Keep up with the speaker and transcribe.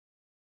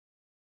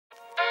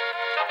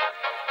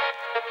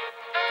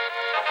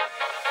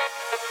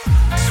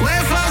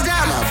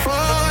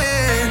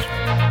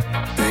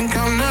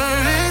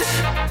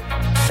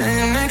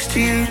to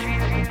you.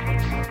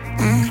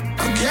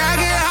 A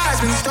jacket has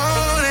been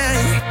stolen,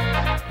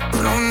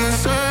 but on the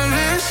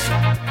surface,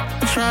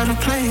 I try to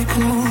play it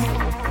cool.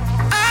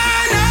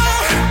 I know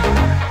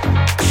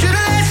I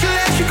should've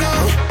let you go.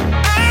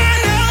 I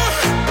know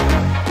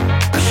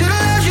I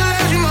should've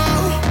let you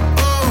more.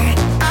 Oh,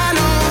 I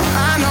know,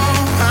 I know,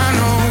 I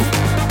know.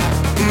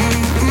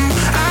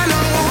 I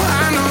know,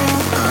 I know,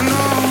 I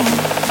know.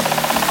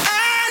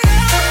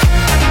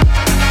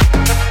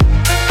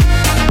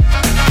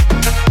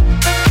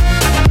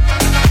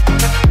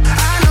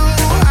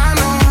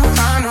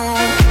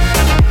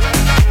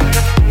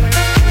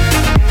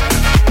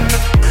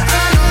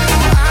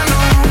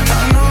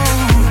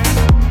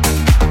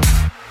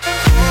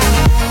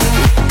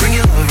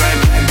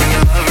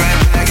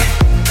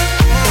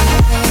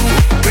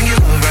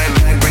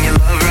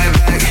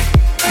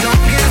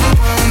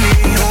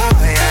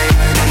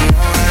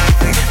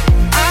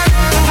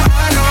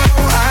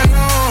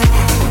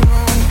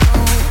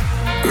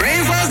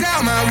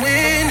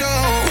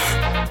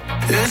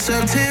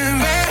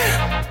 September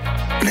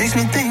makes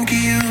me think of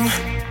you.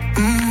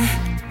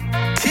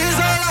 Tears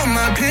all on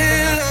my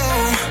pillow.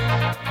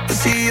 I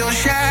see your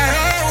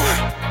shadow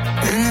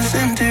in this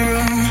empty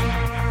room.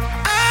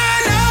 I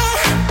know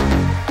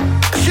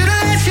I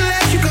should've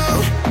let you go.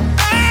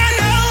 I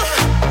know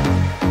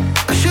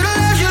I should've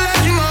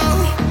let you more.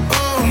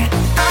 Oh,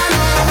 I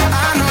know,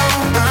 I know,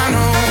 I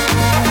know.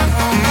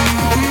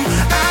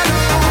 I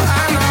know,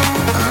 I know,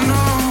 I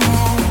know.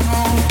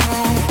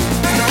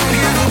 Don't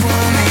give up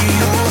on me.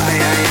 Oh, I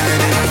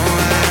didn't know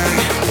that.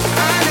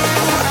 I know,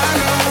 I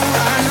know,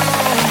 I know.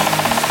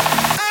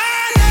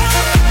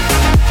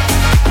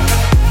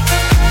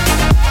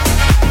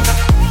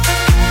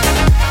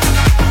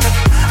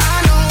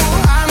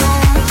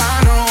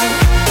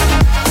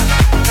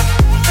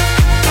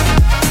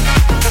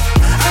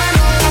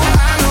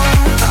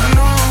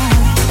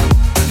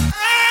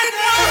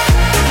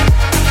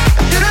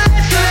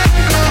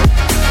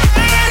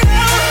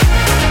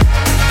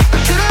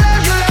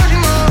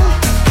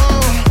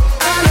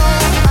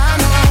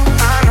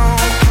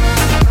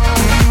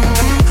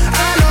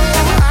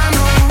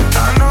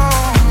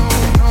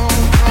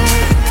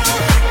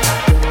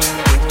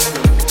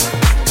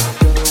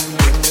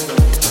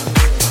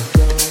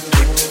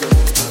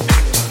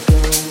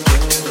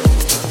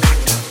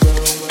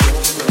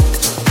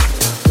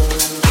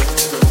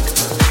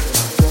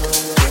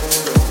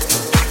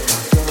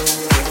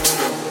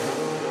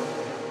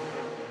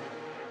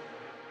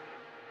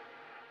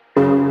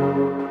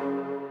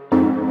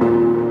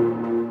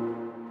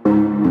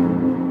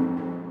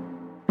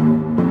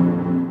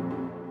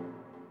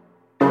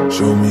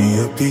 Show me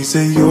a piece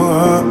of your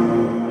heart.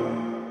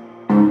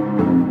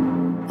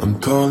 I'm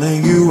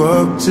calling you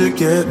up to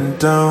getting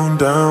down,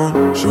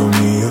 down. Show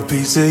me a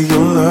piece of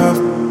your love.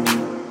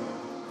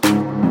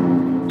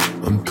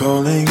 I'm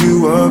calling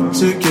you up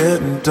to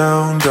getting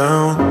down,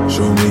 down.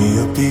 Show me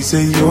a piece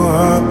of your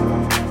heart,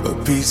 a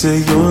piece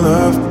of your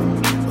love.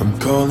 I'm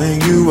calling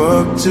you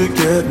up to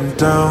getting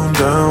down,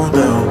 down,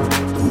 down.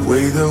 The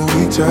way that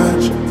we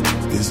touch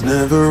is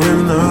never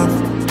enough.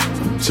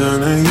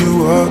 Turning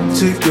you up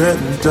to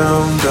getting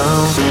down,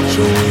 down.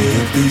 Show me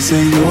a piece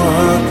of your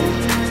heart,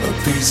 a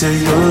piece of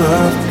your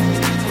love.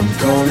 I'm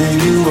calling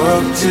you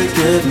up to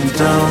getting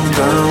down,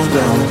 down,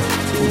 down.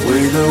 The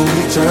way that we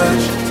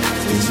touch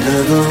is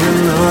never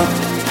enough.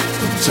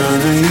 I'm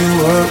turning you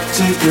up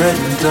to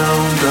getting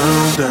down,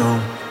 down, down.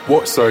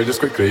 What? Sorry, just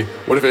quickly.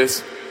 What if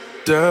it's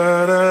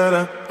da da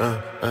da da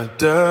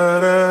da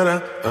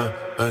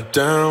da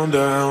down,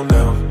 down,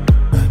 down.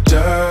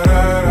 Da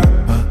da da.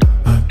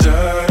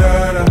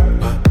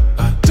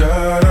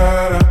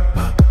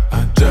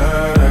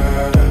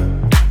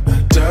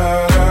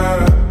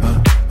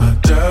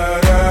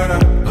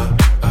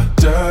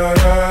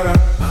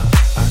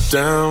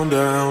 Down,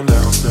 down,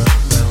 down, down,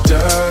 da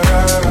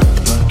da da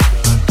da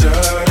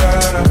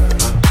da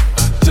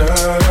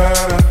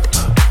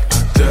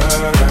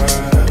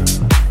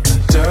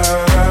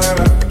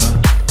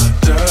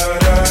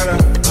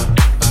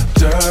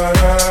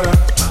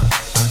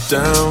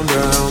down,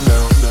 down,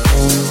 down,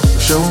 down.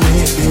 Show me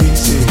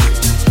easy,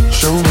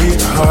 show me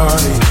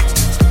hardy.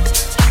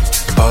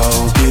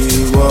 I'll be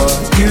what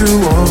you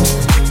want,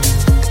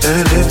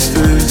 and it's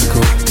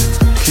physical.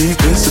 Keep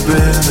it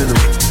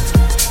subliminal.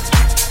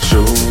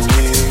 Show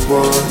me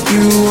what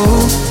you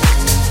want.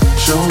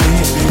 Show me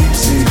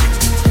easy.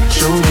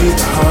 Show me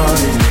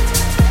hardy.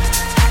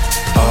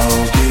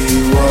 I'll be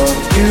what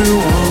you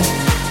want,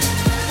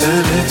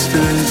 and it's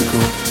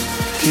physical.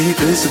 Keep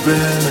it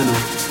subliminal.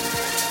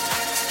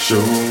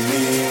 Show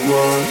me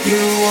what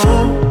you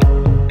want.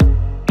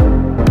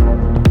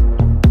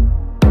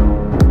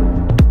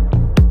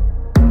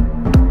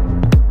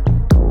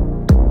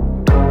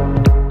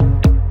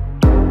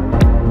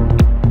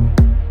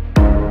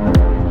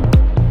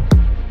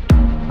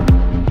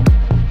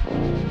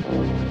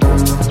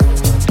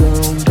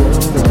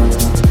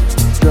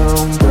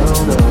 Down,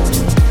 down, down,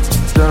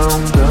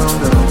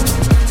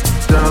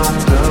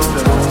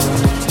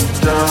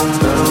 down,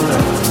 down,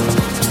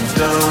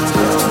 down,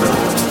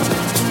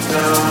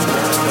 down,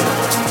 down.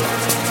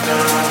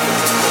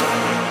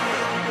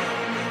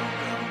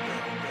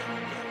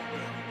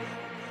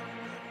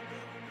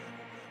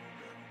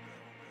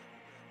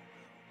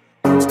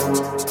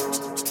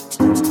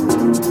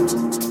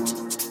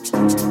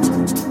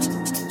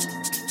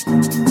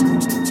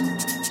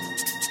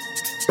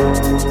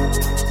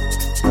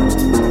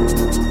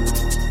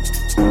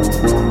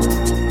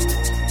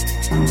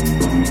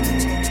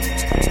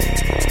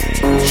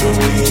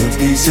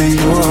 piece of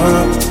your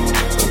heart,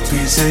 a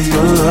piece of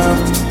your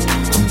love.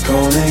 I'm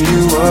calling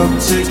you up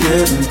to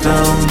getting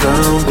down,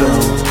 down,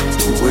 down.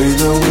 The way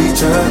that we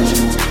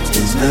touch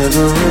is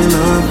never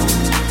enough.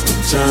 I'm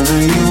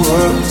turning you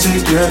up to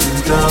getting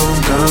down,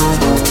 down,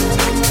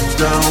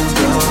 down,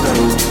 down,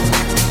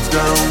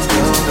 down, down,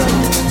 down, down,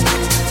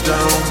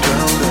 down,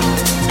 down,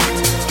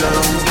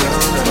 down,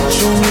 down, down.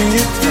 Show me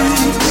your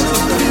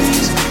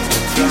piece,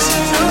 piece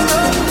of your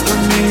love.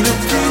 I need a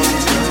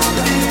piece,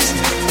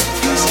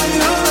 piece of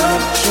your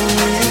love. Show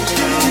me your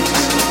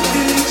piece,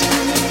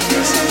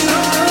 piece of your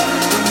love.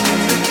 I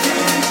need a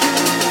piece,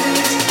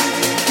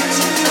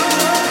 piece of your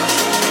love.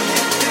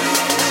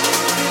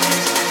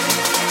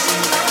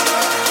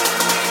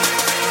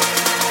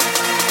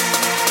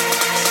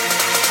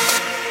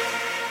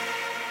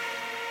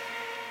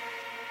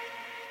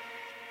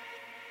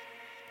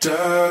 Da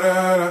da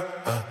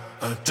da,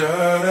 da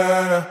da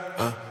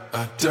da,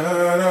 da da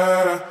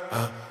da,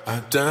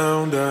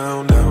 down,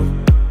 down, down,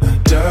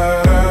 da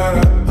da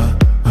da,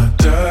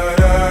 da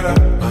da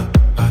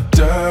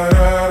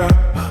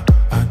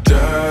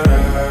da, da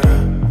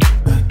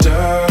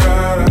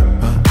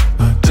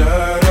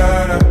da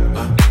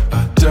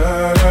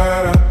da,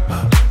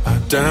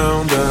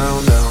 down,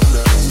 down, down.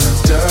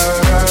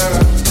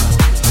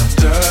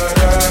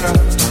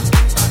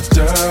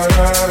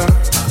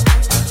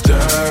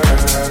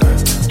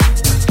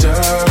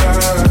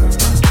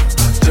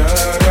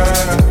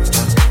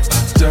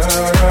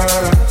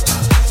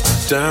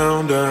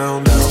 Down,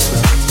 down, down.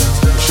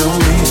 Show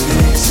me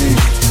easy,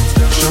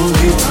 show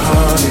me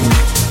party.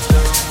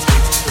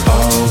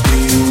 I'll be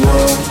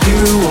what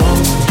you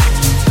want,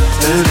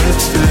 and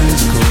it's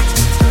physical.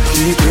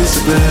 Keep it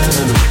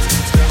subliminal.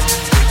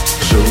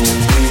 Show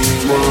me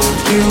what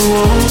you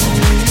want.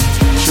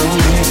 Show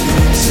me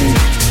easy,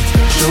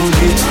 show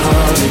me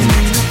party.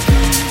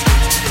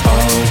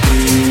 I'll be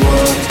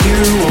what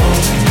you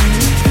want,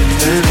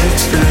 and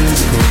it's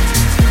physical.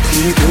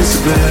 Keep it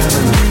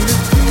subliminal.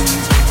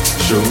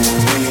 Show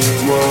me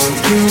what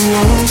you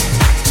want.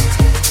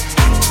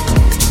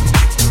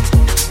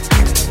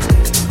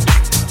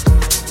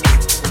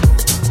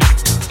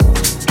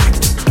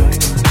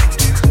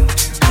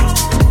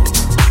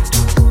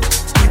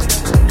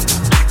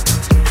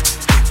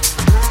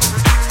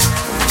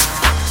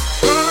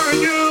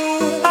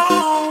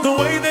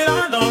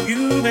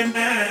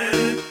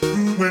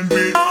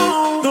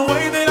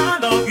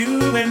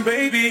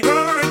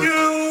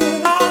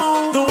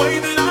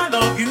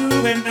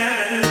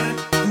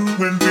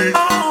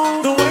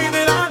 The way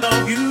that I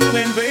love you.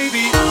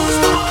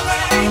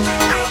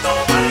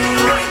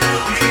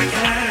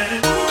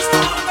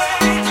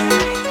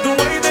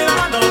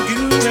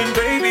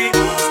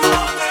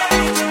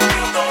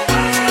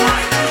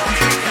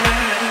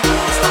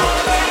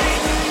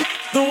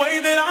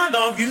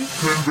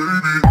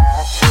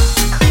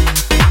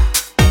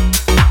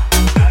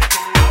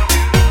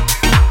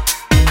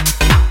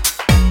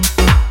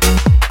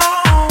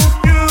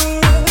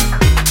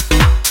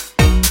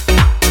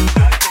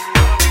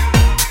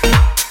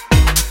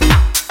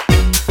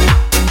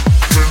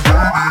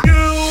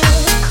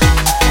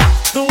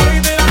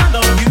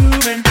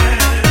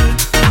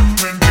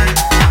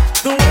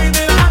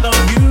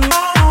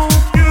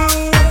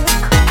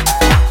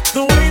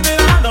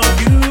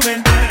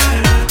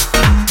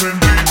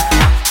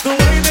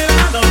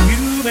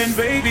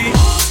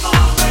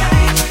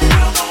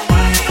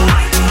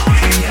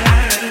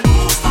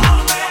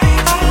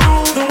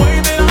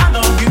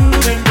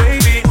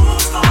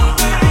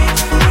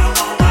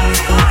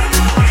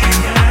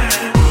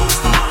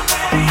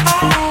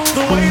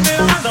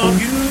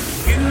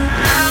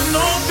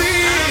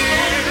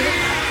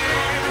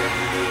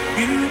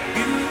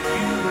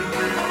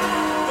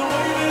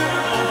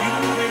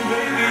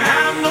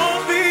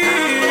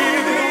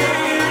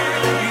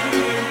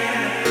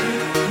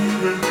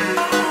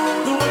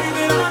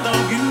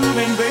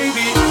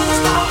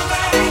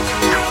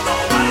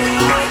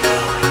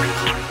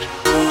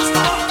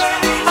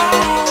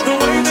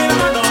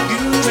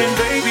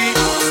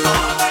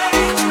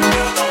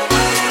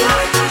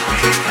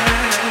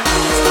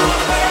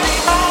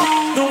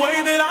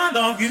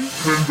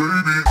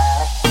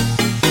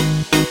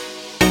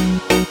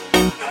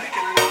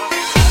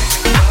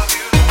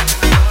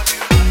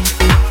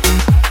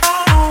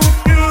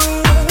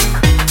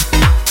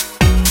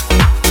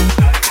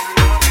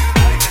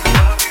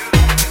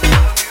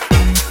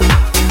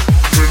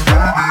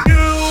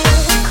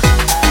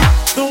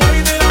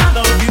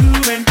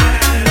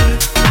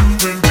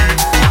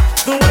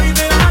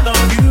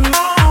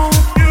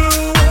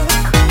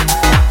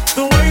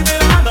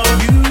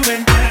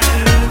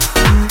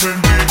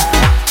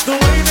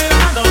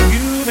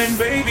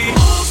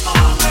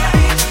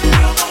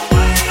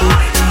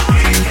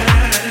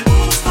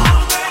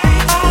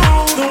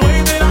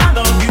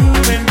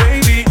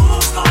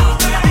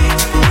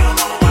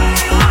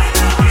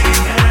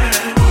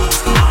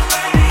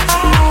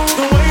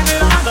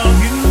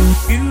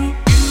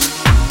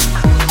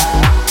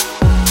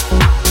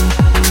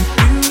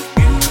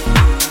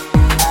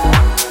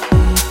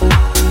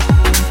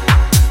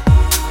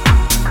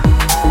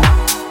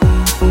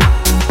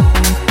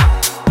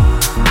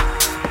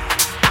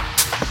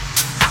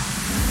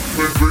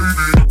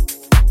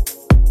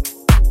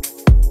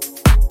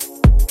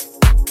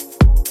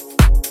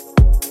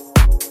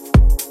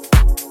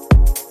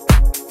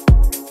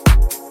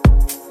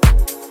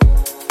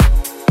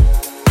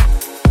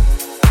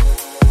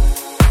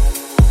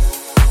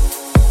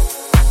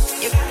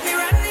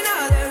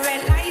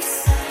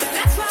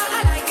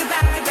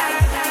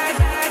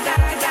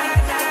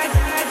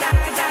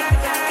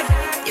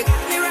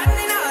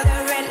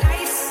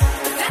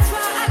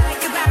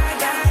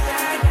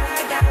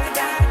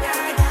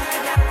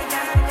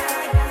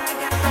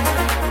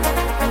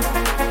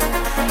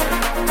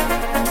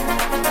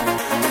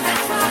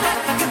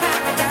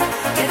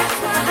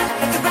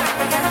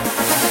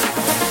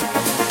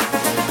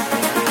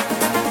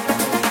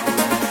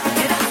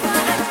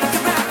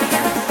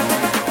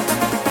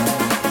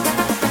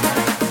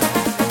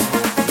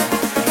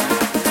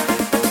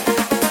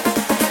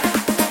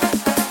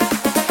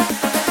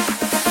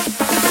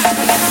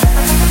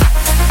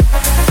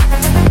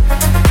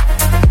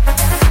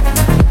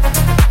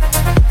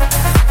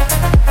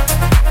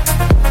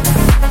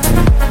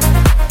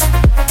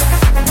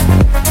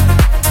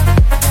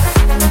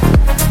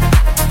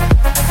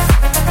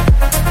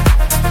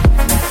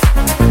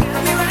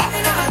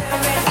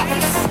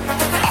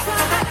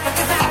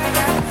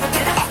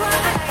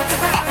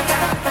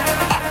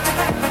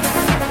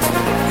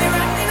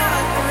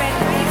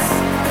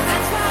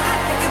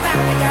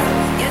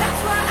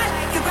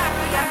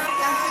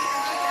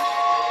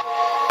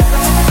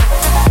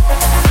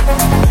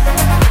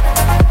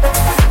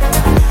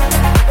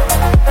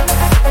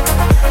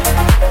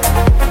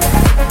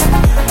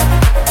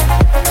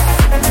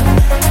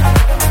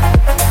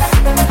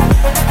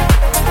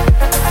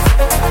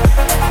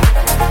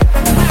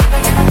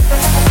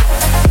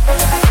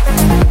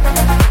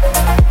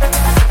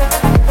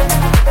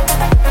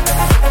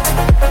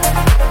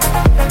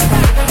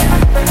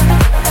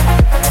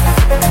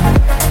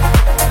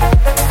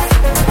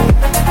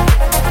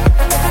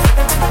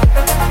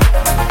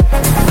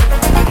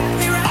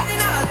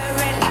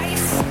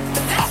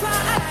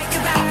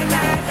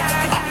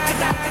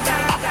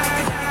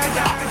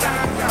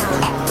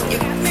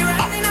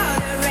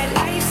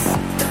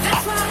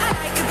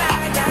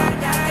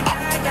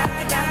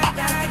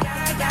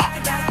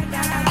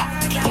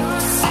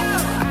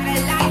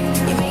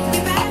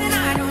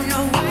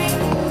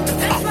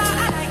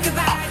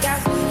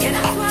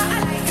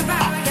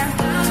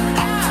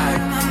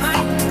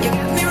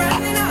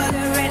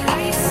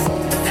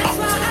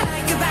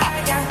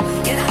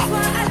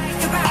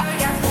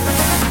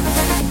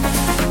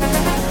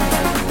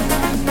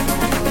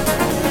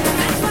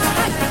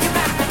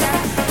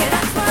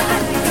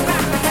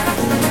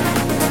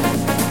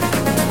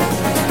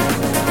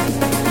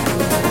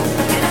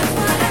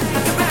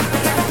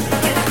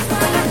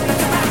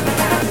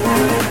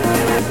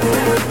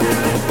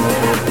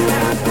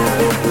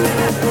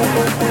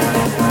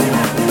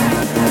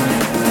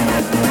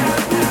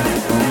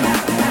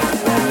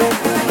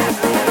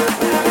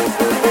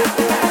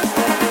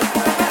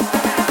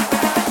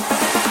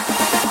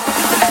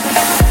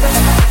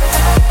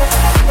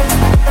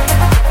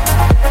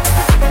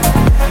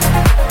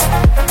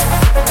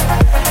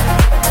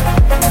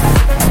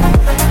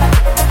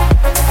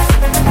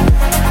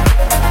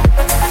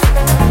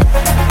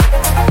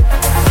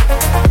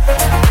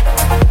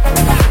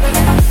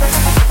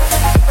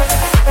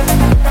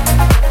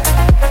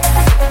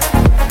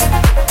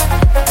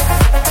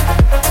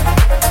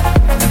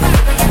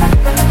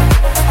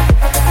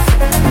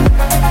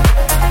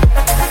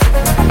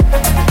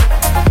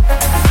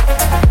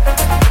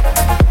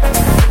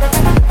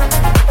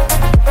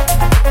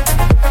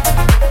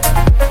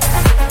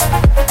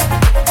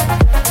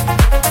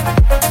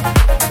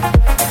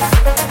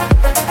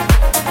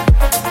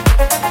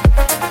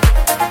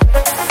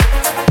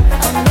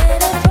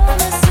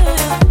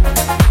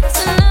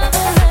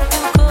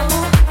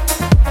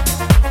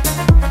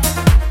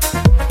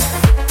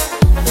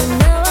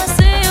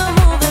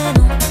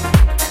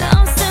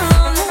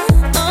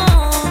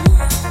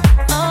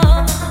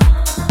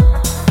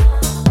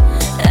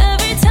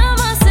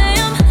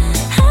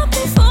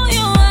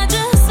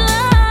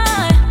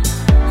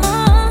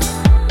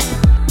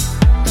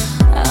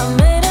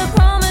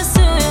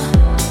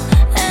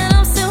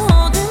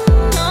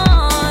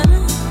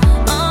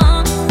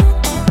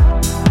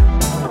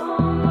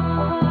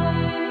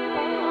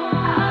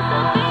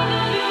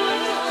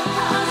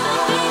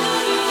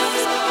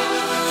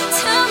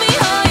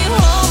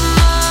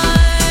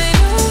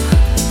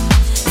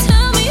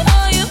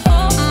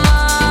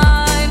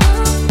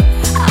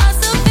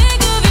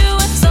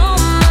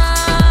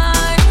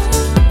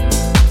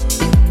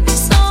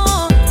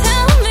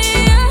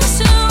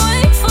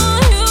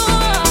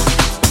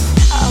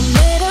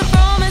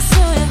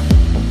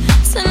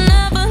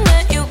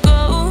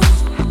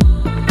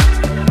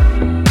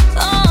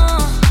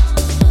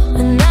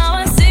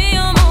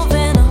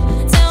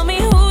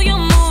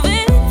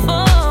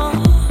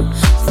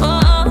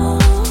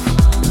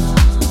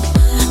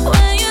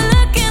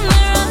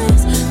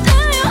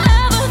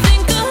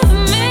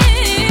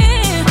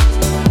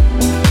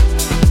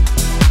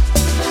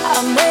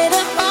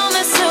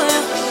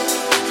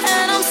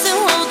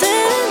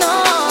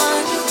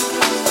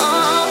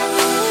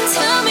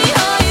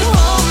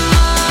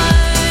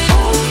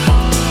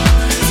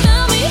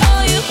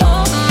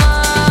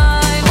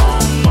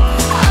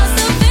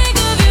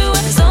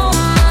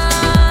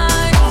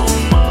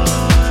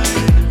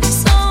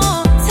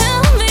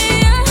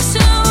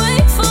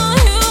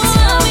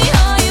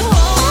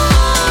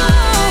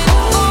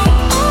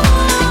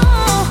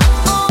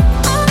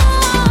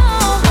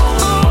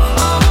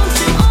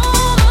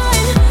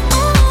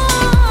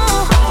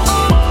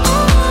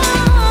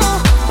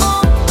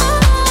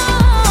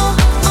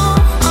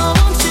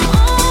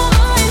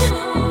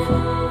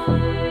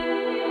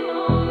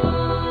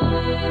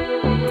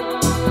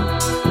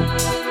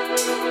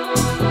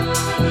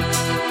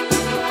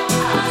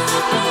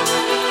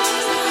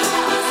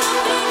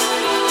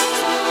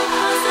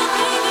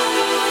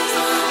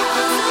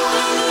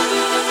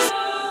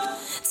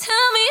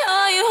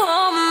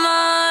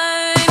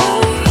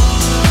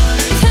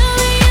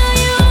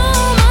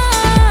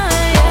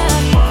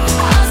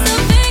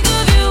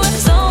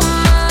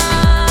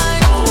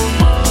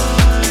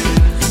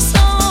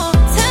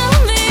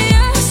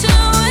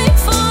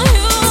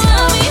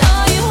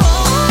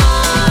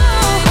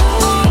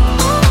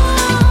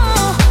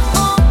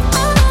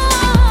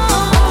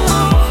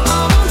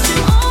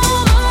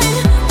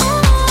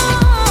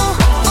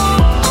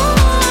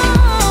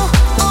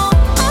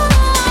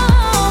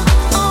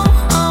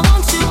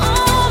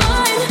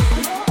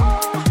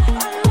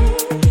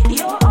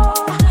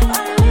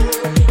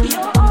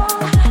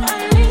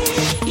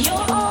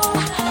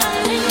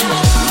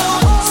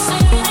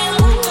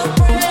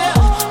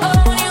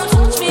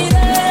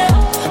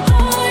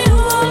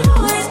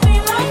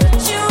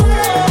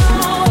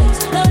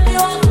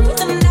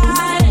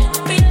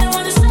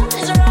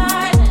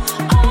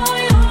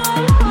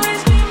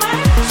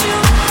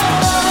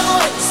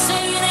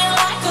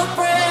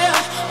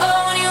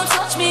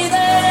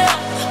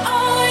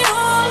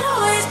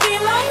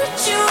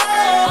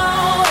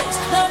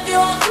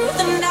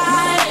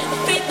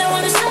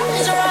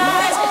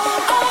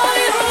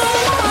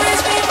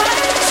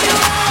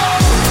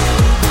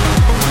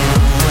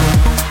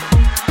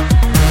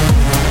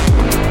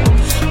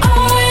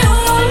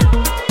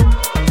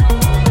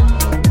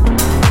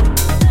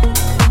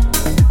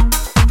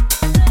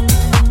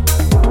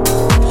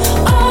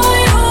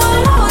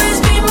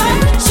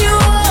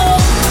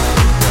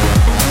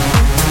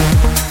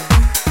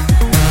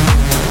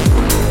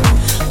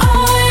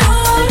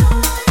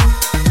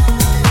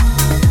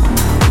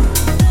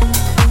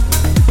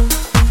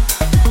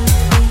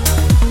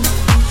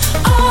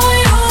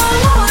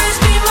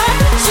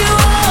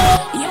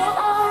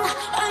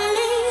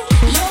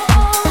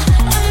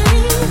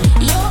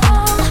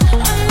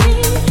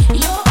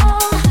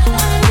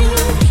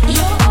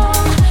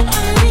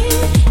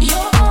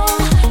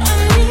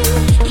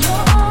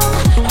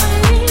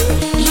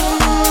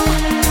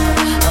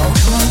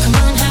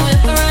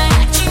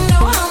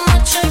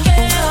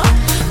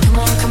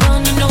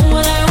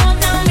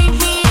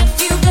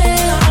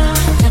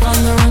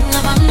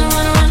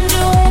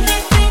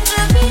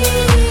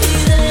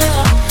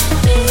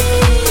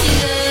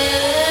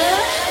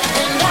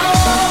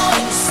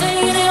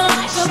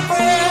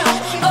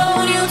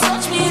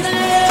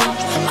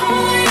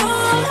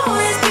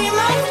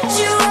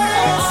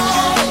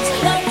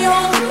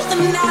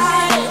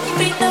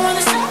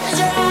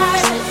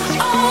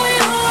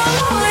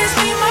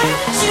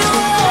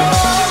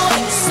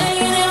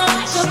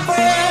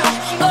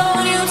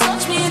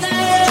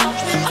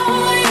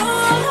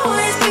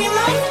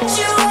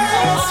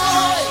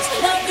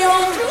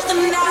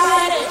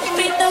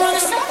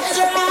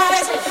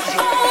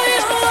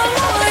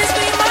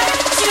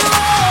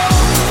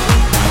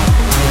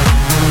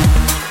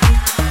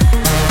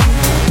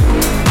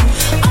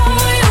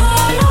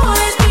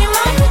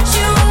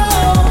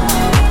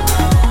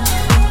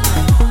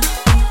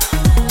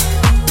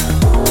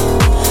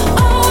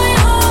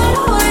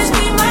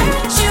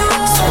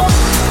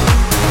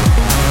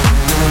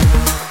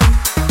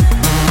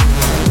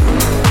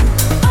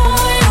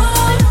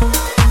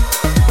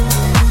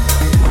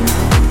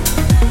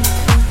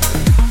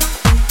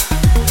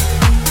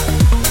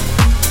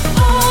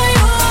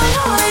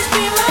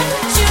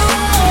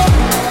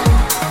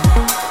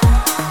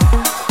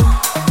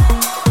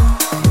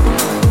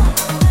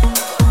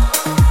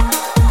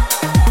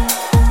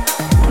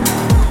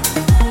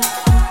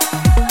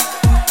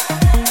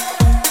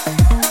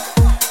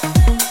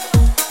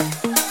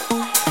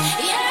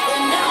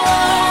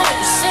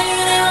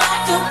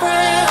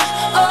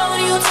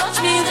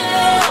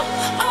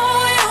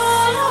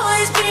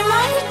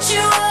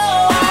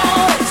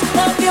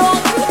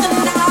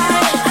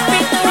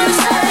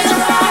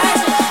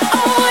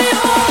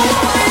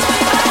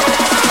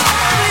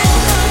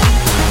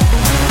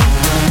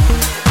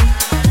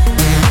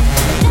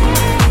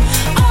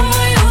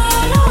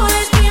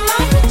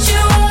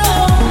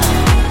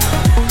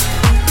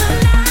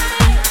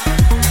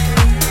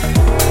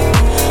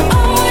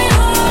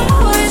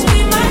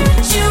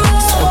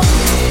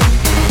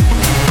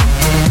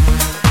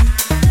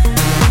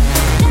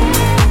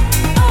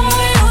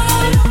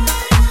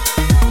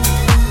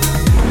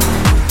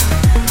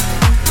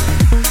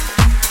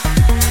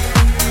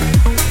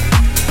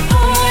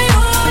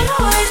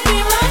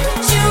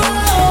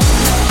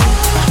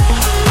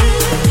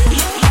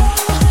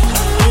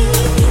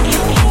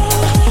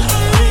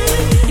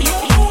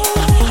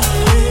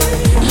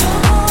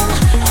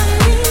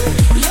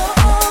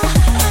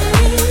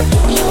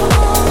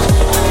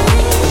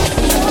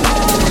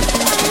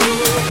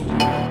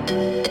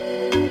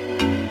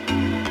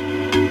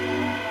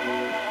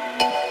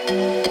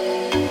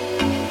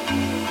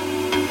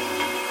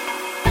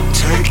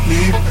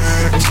 me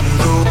back to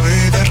the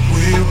way that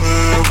we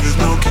were, with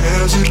no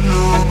cares in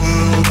the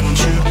world. Won't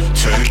you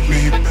take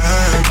me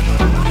back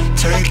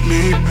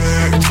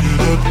to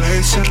the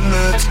place and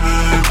the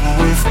time when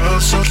we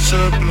felt so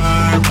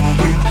sublime. Won't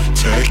you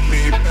take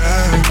me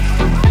back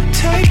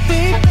to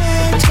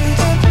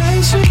the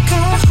place we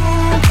call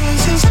home,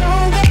 'cause it's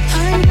all that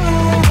I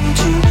know. Won't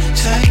you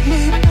take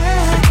me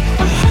back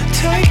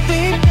to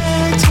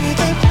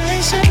the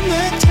place and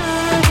the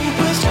time it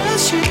was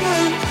just you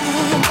and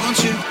I. Won't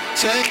you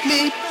take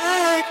me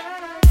back?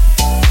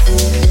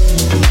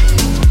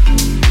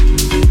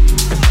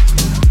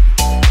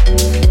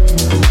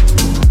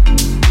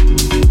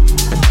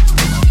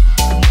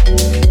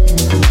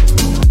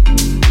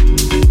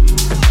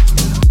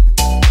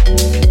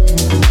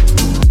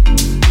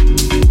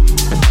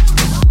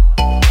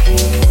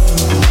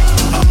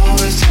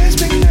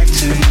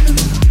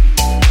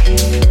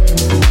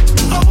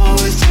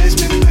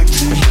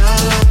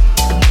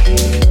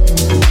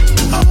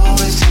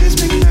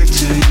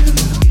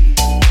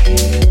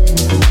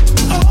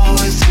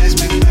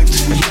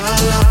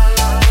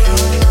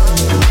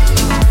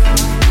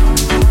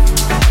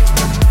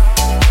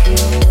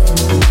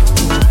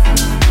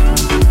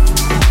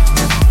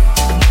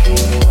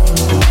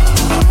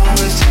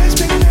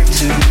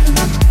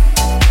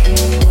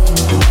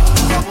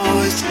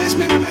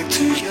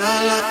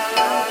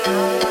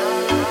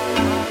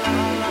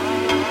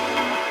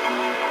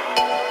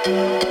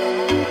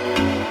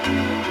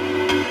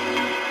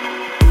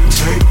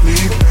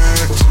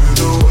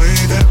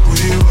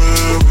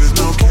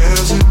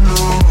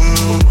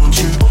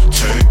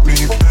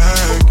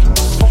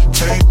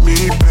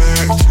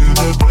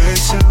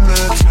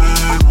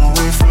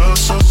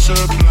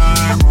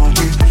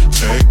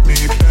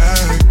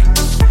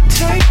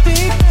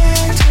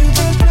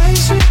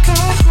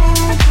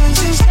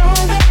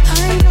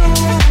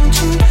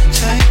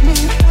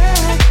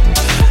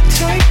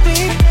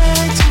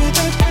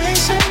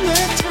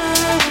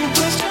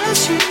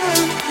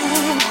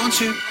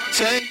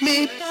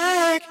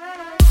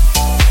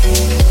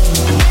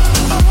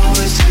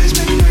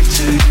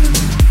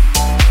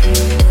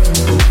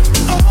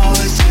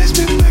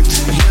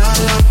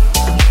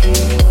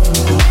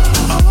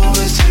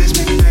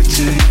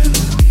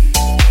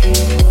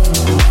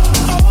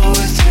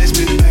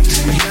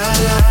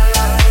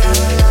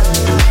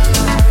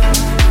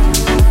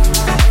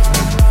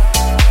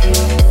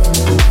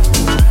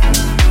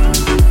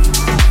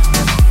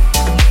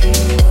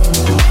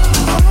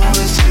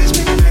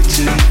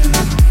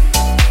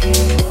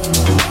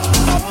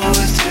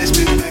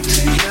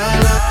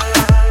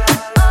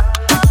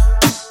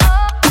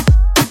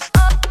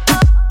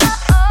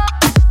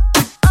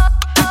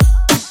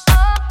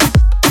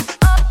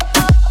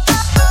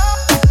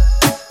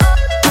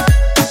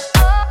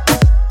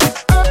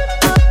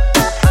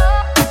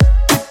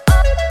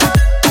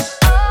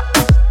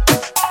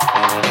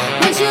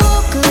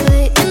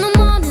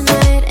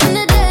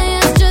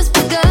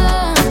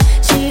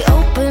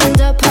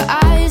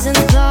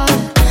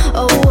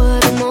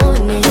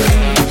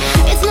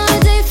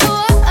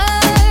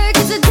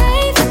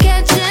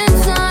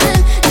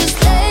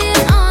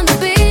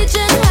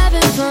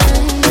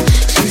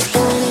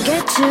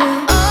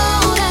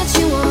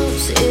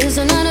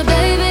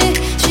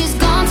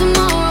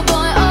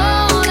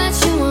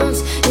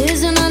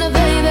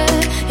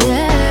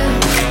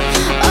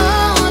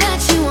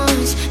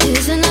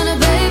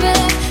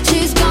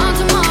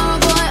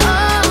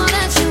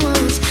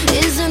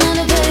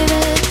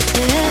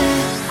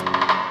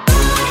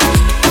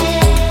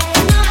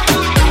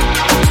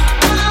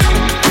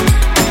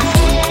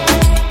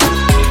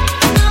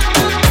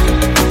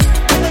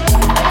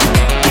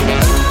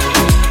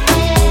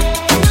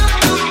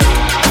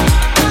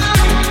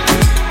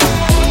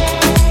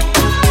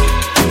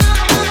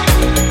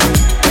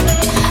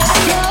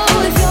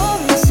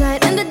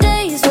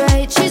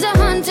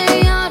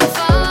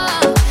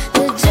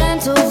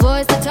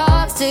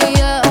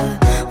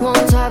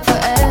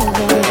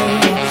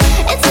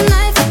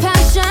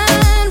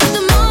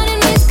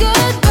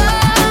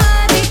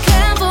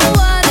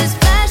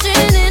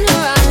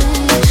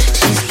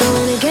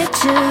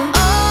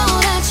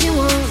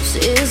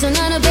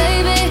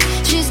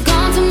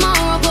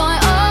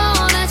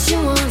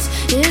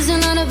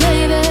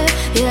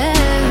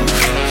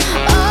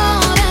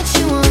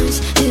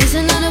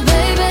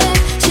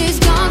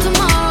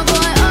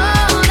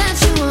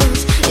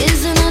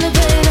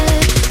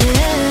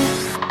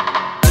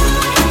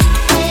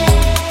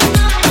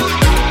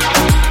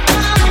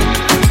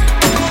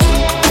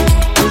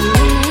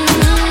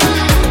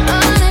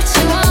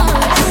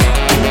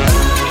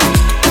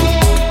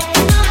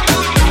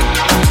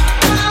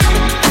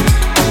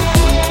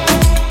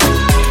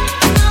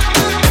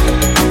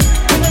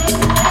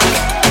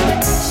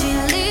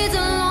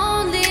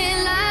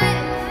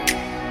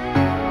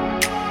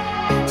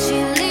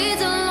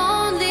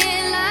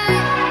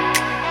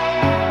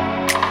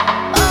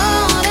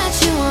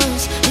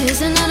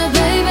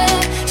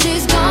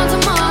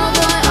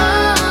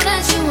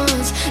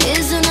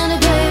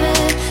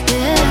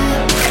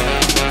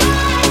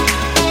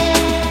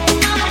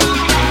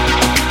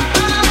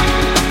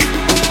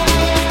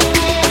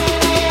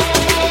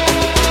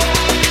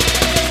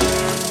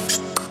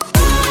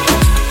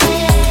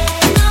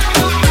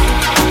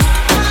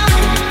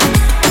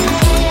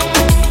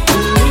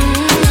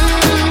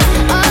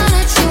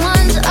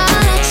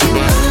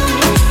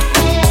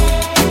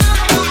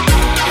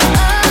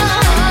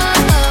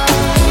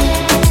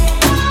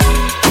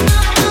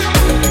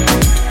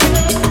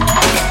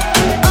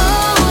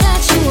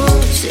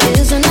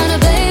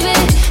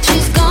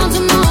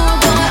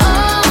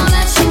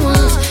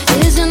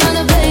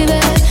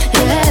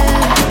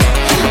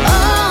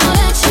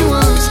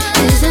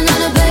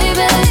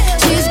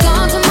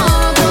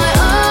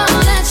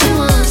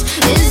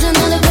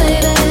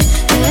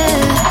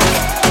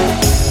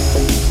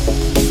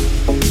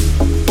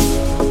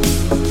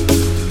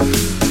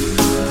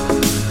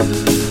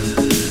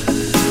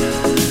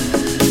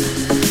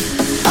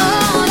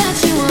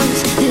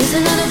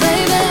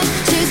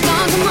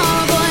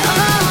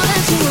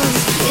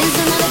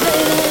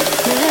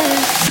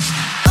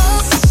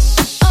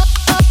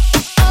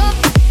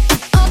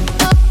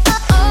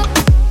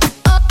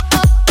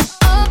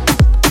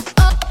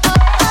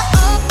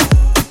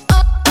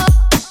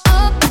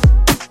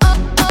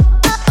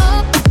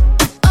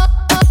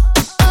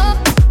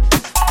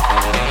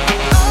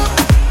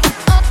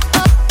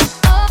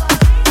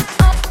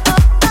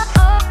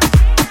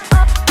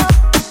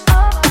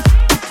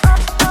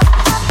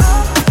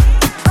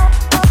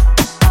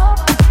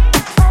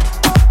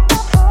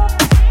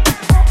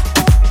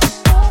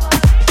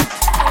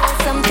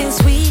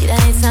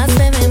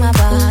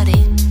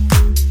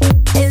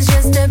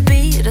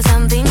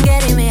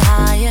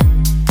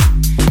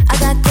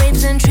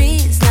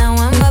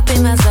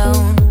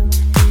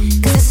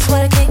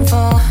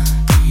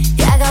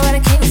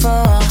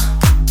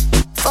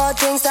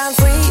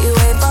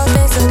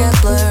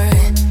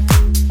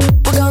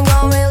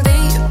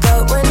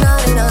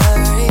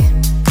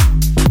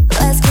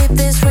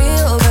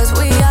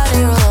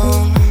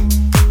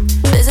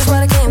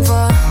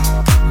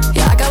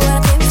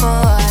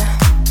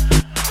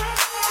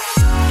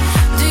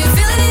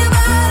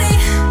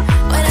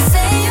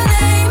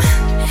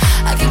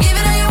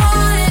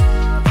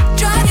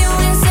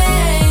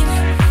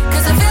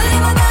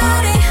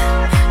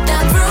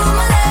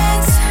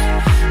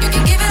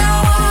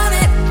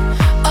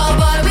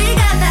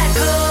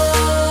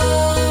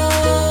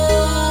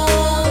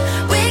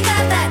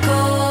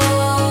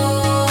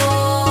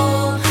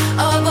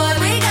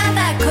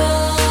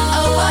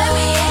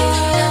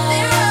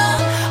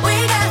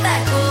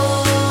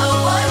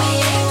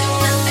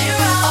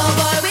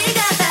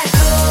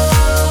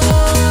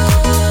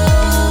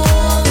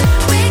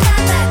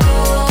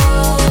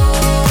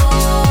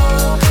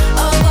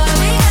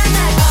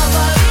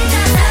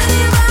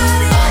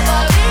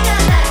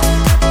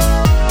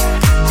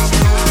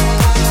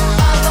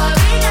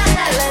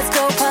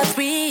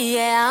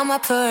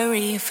 up for a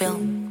refill.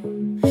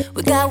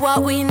 We got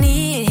what we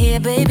need here,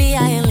 baby,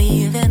 I ain't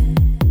leaving.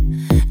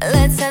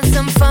 Let's have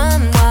some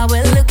fun while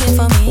we're looking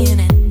for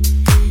meaning.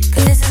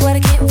 Cause this is what I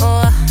came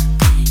for.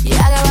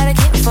 Yeah, I got what I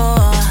came for.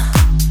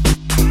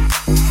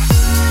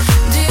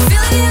 Do you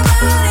feel it in your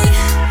body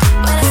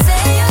when I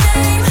say your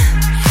name?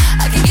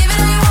 I can give it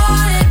all you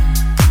want it,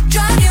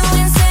 drive you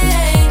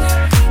insane.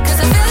 Cause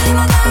I feel it in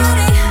my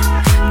body,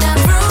 down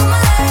through my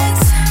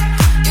legs.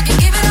 You can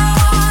give it all I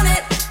want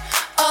it.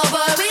 Oh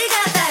boy, we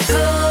got that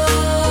gold.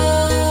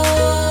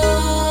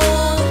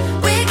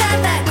 We got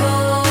that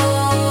gold.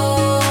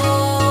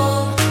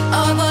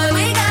 Oh boy,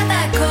 we got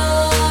that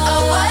gold.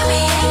 Oh boy, we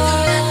ain't do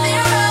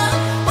nothing wrong.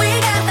 We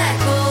got that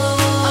gold.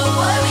 Oh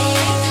boy, we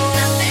ain't do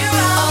nothing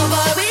wrong. Oh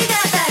boy, we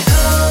got that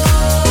gold.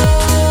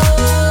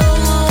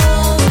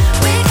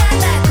 We got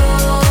that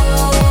gold.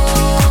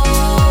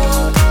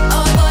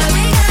 Oh boy,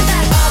 we got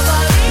that. Oh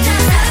boy, we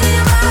got that.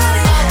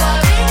 Oh boy,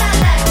 we got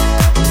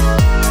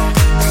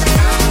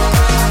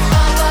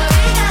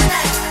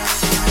that.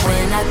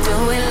 We're not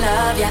doing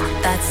love, yeah,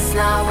 that's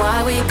not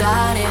why we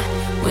got it.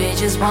 We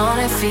just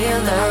wanna feel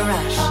the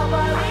rush.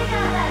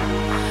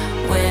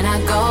 We're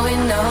not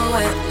going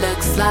nowhere,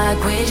 looks like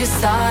we just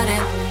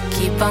started.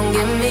 Keep on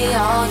giving me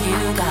all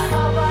you got.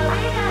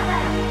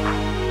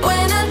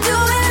 We're not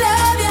doing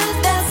love, yeah,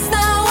 that's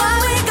not why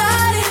we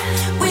got it.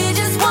 We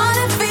just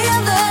wanna feel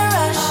the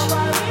rush.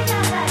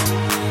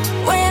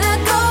 We're not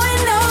going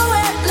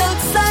nowhere,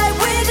 looks like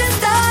we just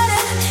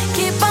started.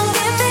 Keep on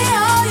giving me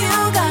all you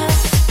got.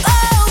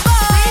 Oh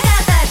boy, we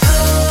got that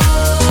gold.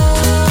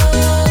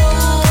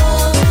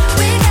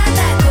 We got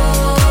that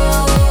gold.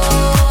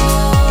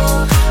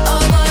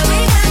 Oh boy, we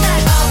got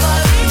that. Oh boy,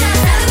 we got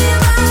that. Oh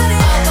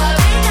boy, we got that. Oh boy,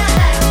 we got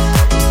that.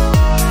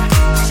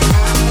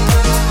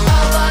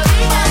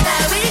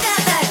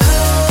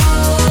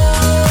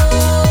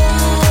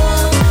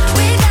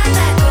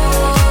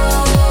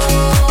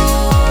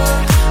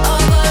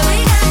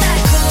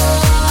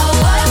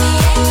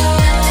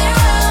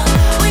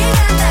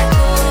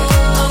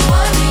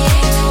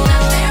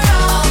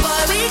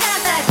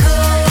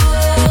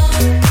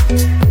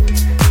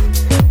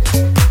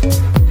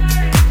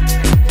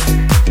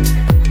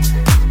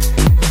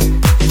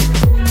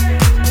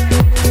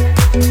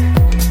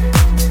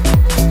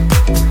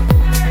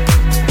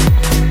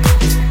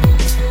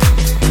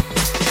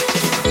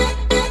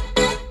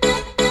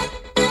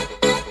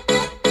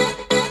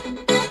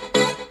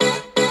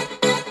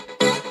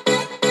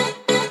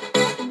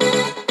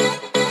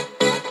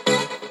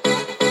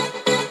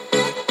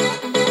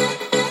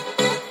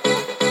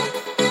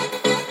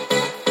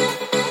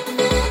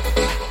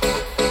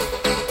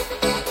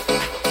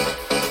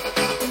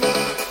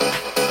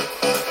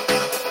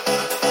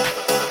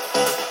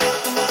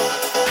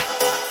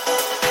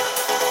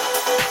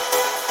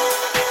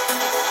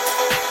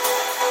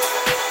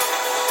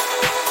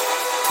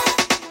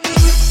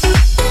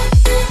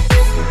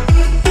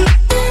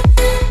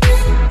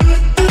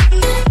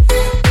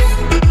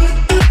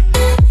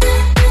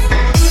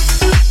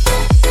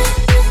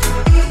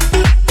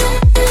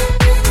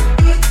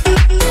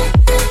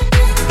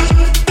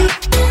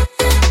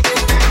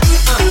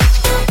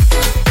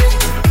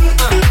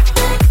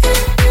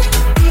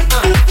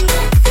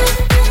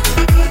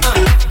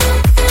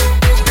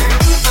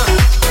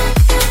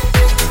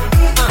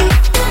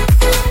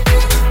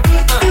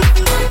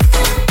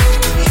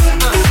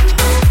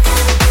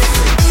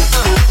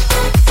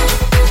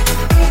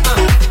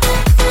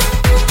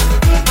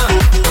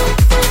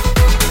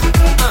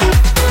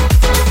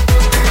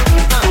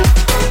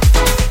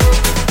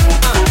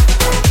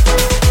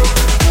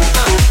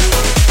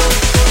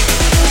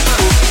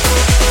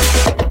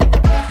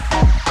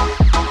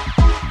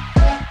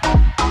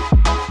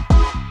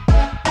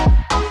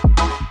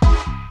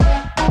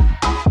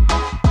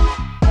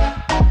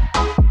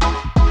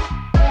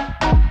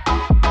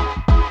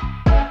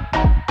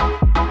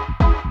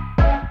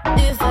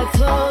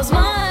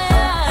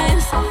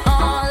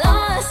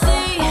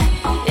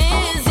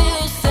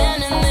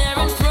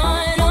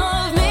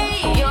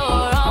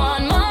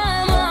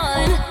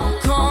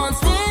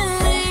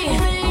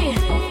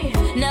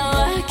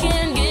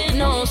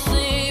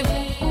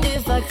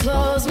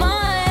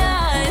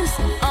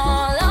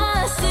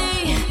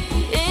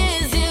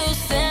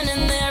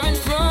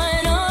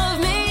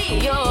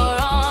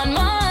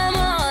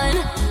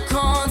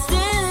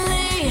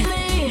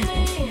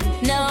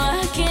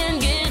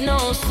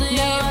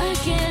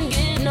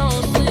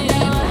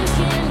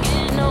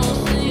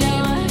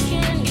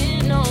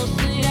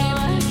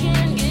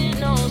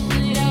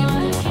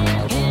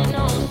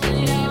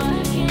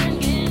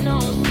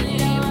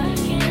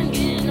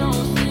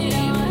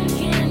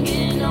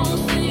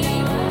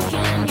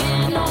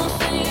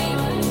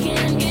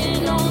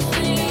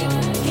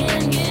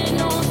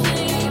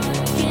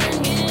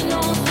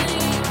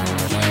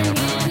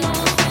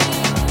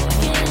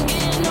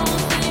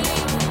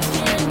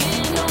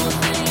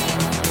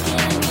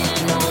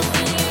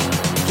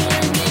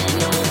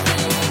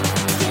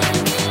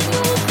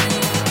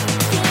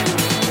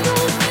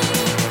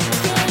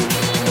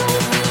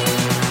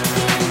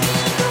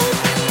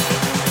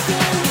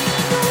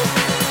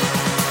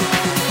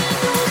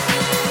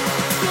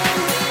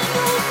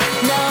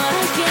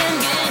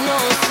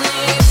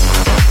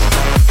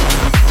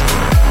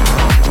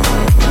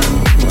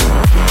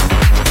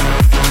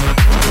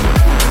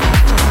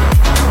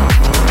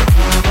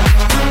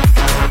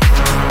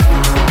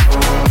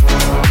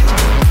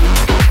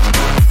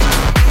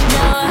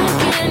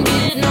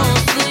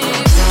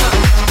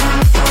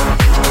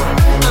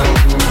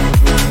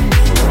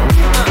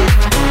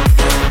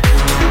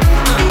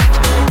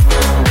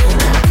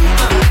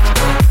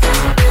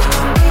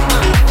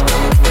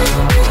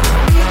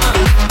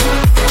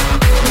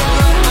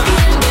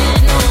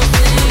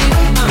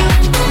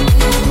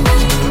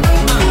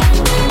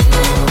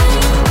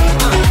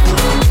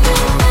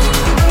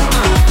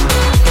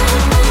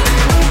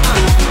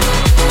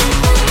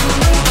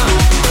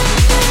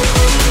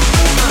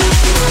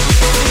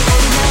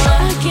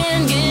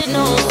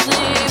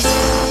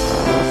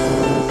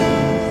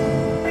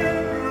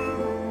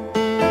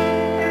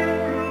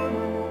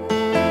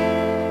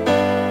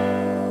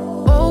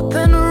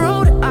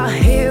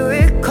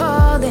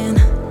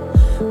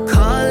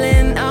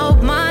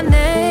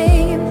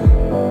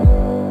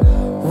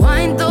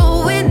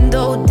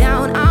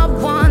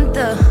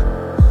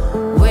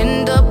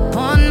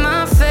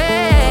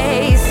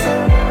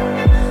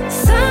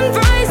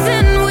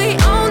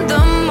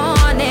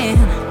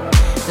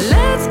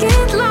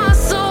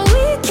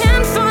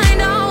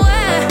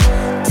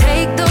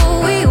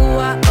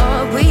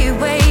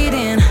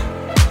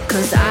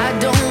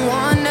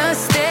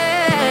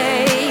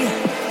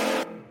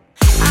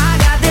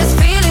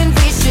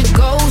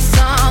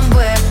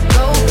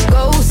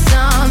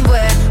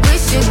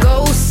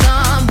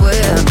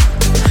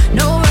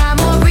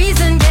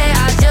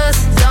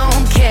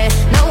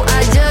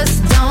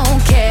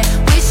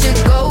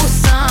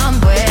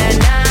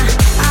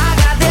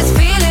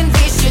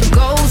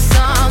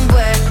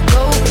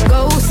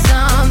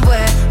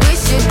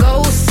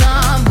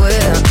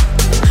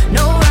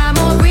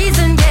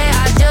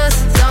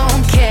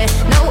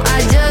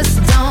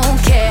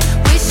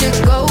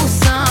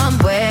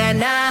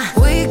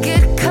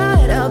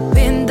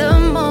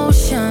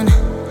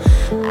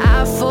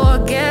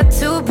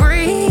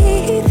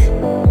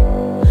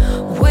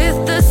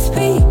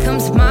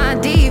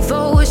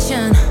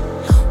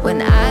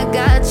 when I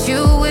got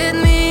you with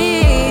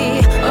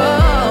me.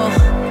 Oh,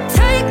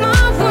 take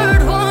my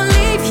word, won't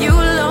leave you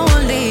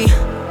lonely.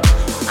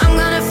 I'm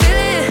gonna feel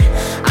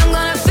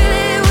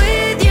it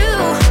with you.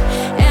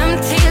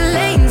 Empty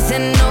lanes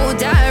and no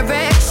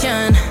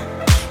direction.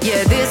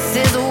 Yeah, this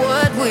is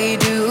what we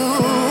do.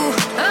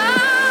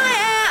 Oh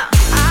yeah,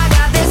 I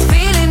got this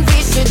feeling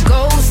we should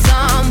go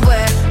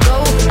somewhere.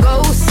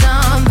 Go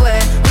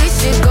somewhere. We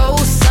should go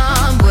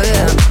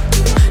somewhere.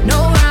 No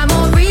rhyme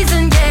or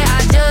reason, yeah,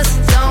 I just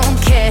don't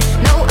care.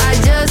 No, I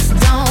just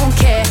don't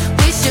care.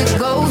 We should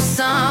go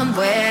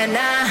somewhere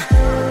now.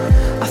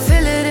 I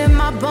feel it in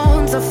my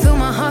bones, I feel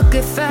my heart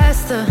get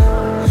faster.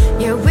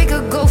 Yeah, we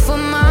could go for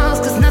miles,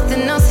 cause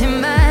nothing else here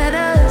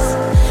matters.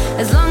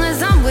 As long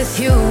as I'm with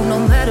you, no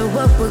matter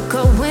what, we're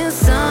going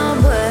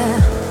somewhere.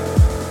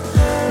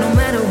 No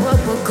matter what,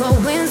 we're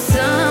going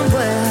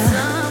somewhere.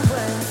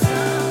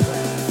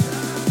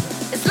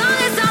 As long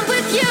as I'm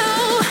with you,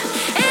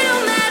 it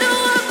don't matter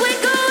what,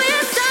 we're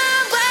going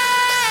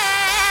somewhere.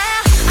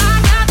 I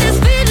got this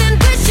feeling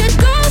we should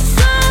go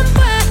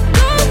somewhere.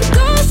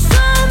 Go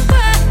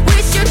somewhere. We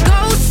should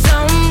go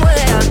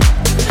somewhere.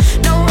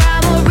 No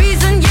rhyme or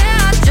reason,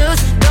 yeah, I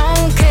just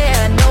don't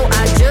care. No,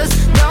 I just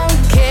don't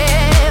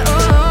care.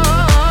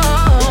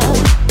 Oh,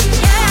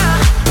 yeah.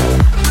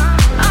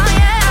 Oh,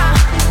 yeah.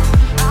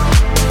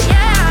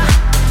 Yeah.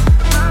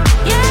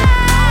 Yeah.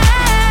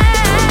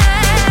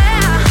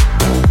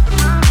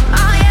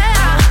 Oh,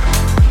 yeah.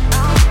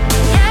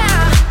 Yeah.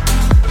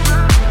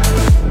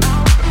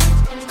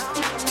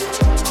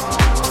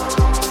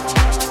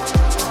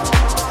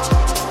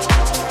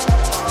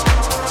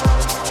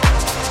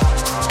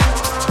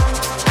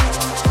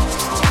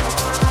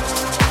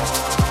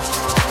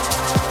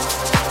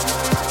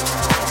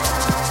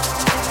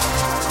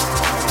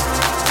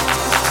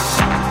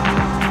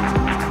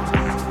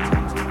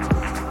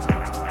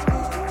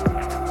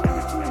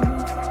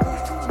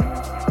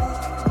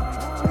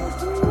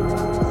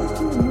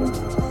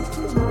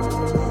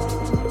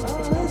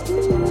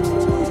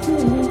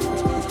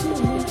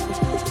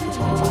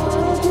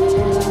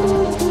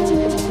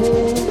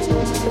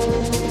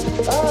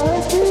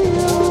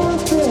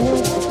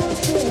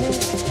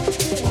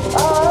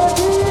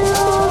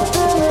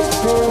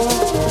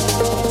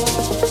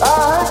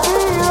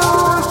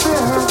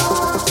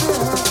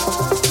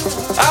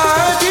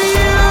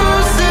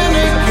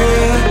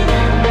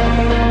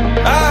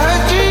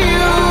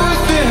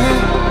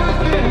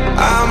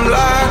 I'm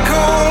like,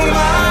 oh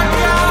my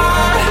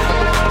God,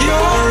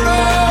 you're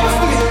off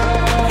me.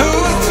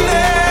 Who's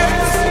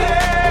next?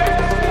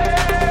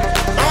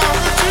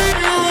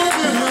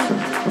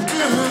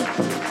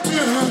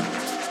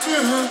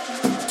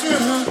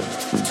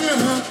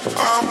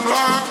 I'm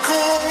like,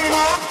 oh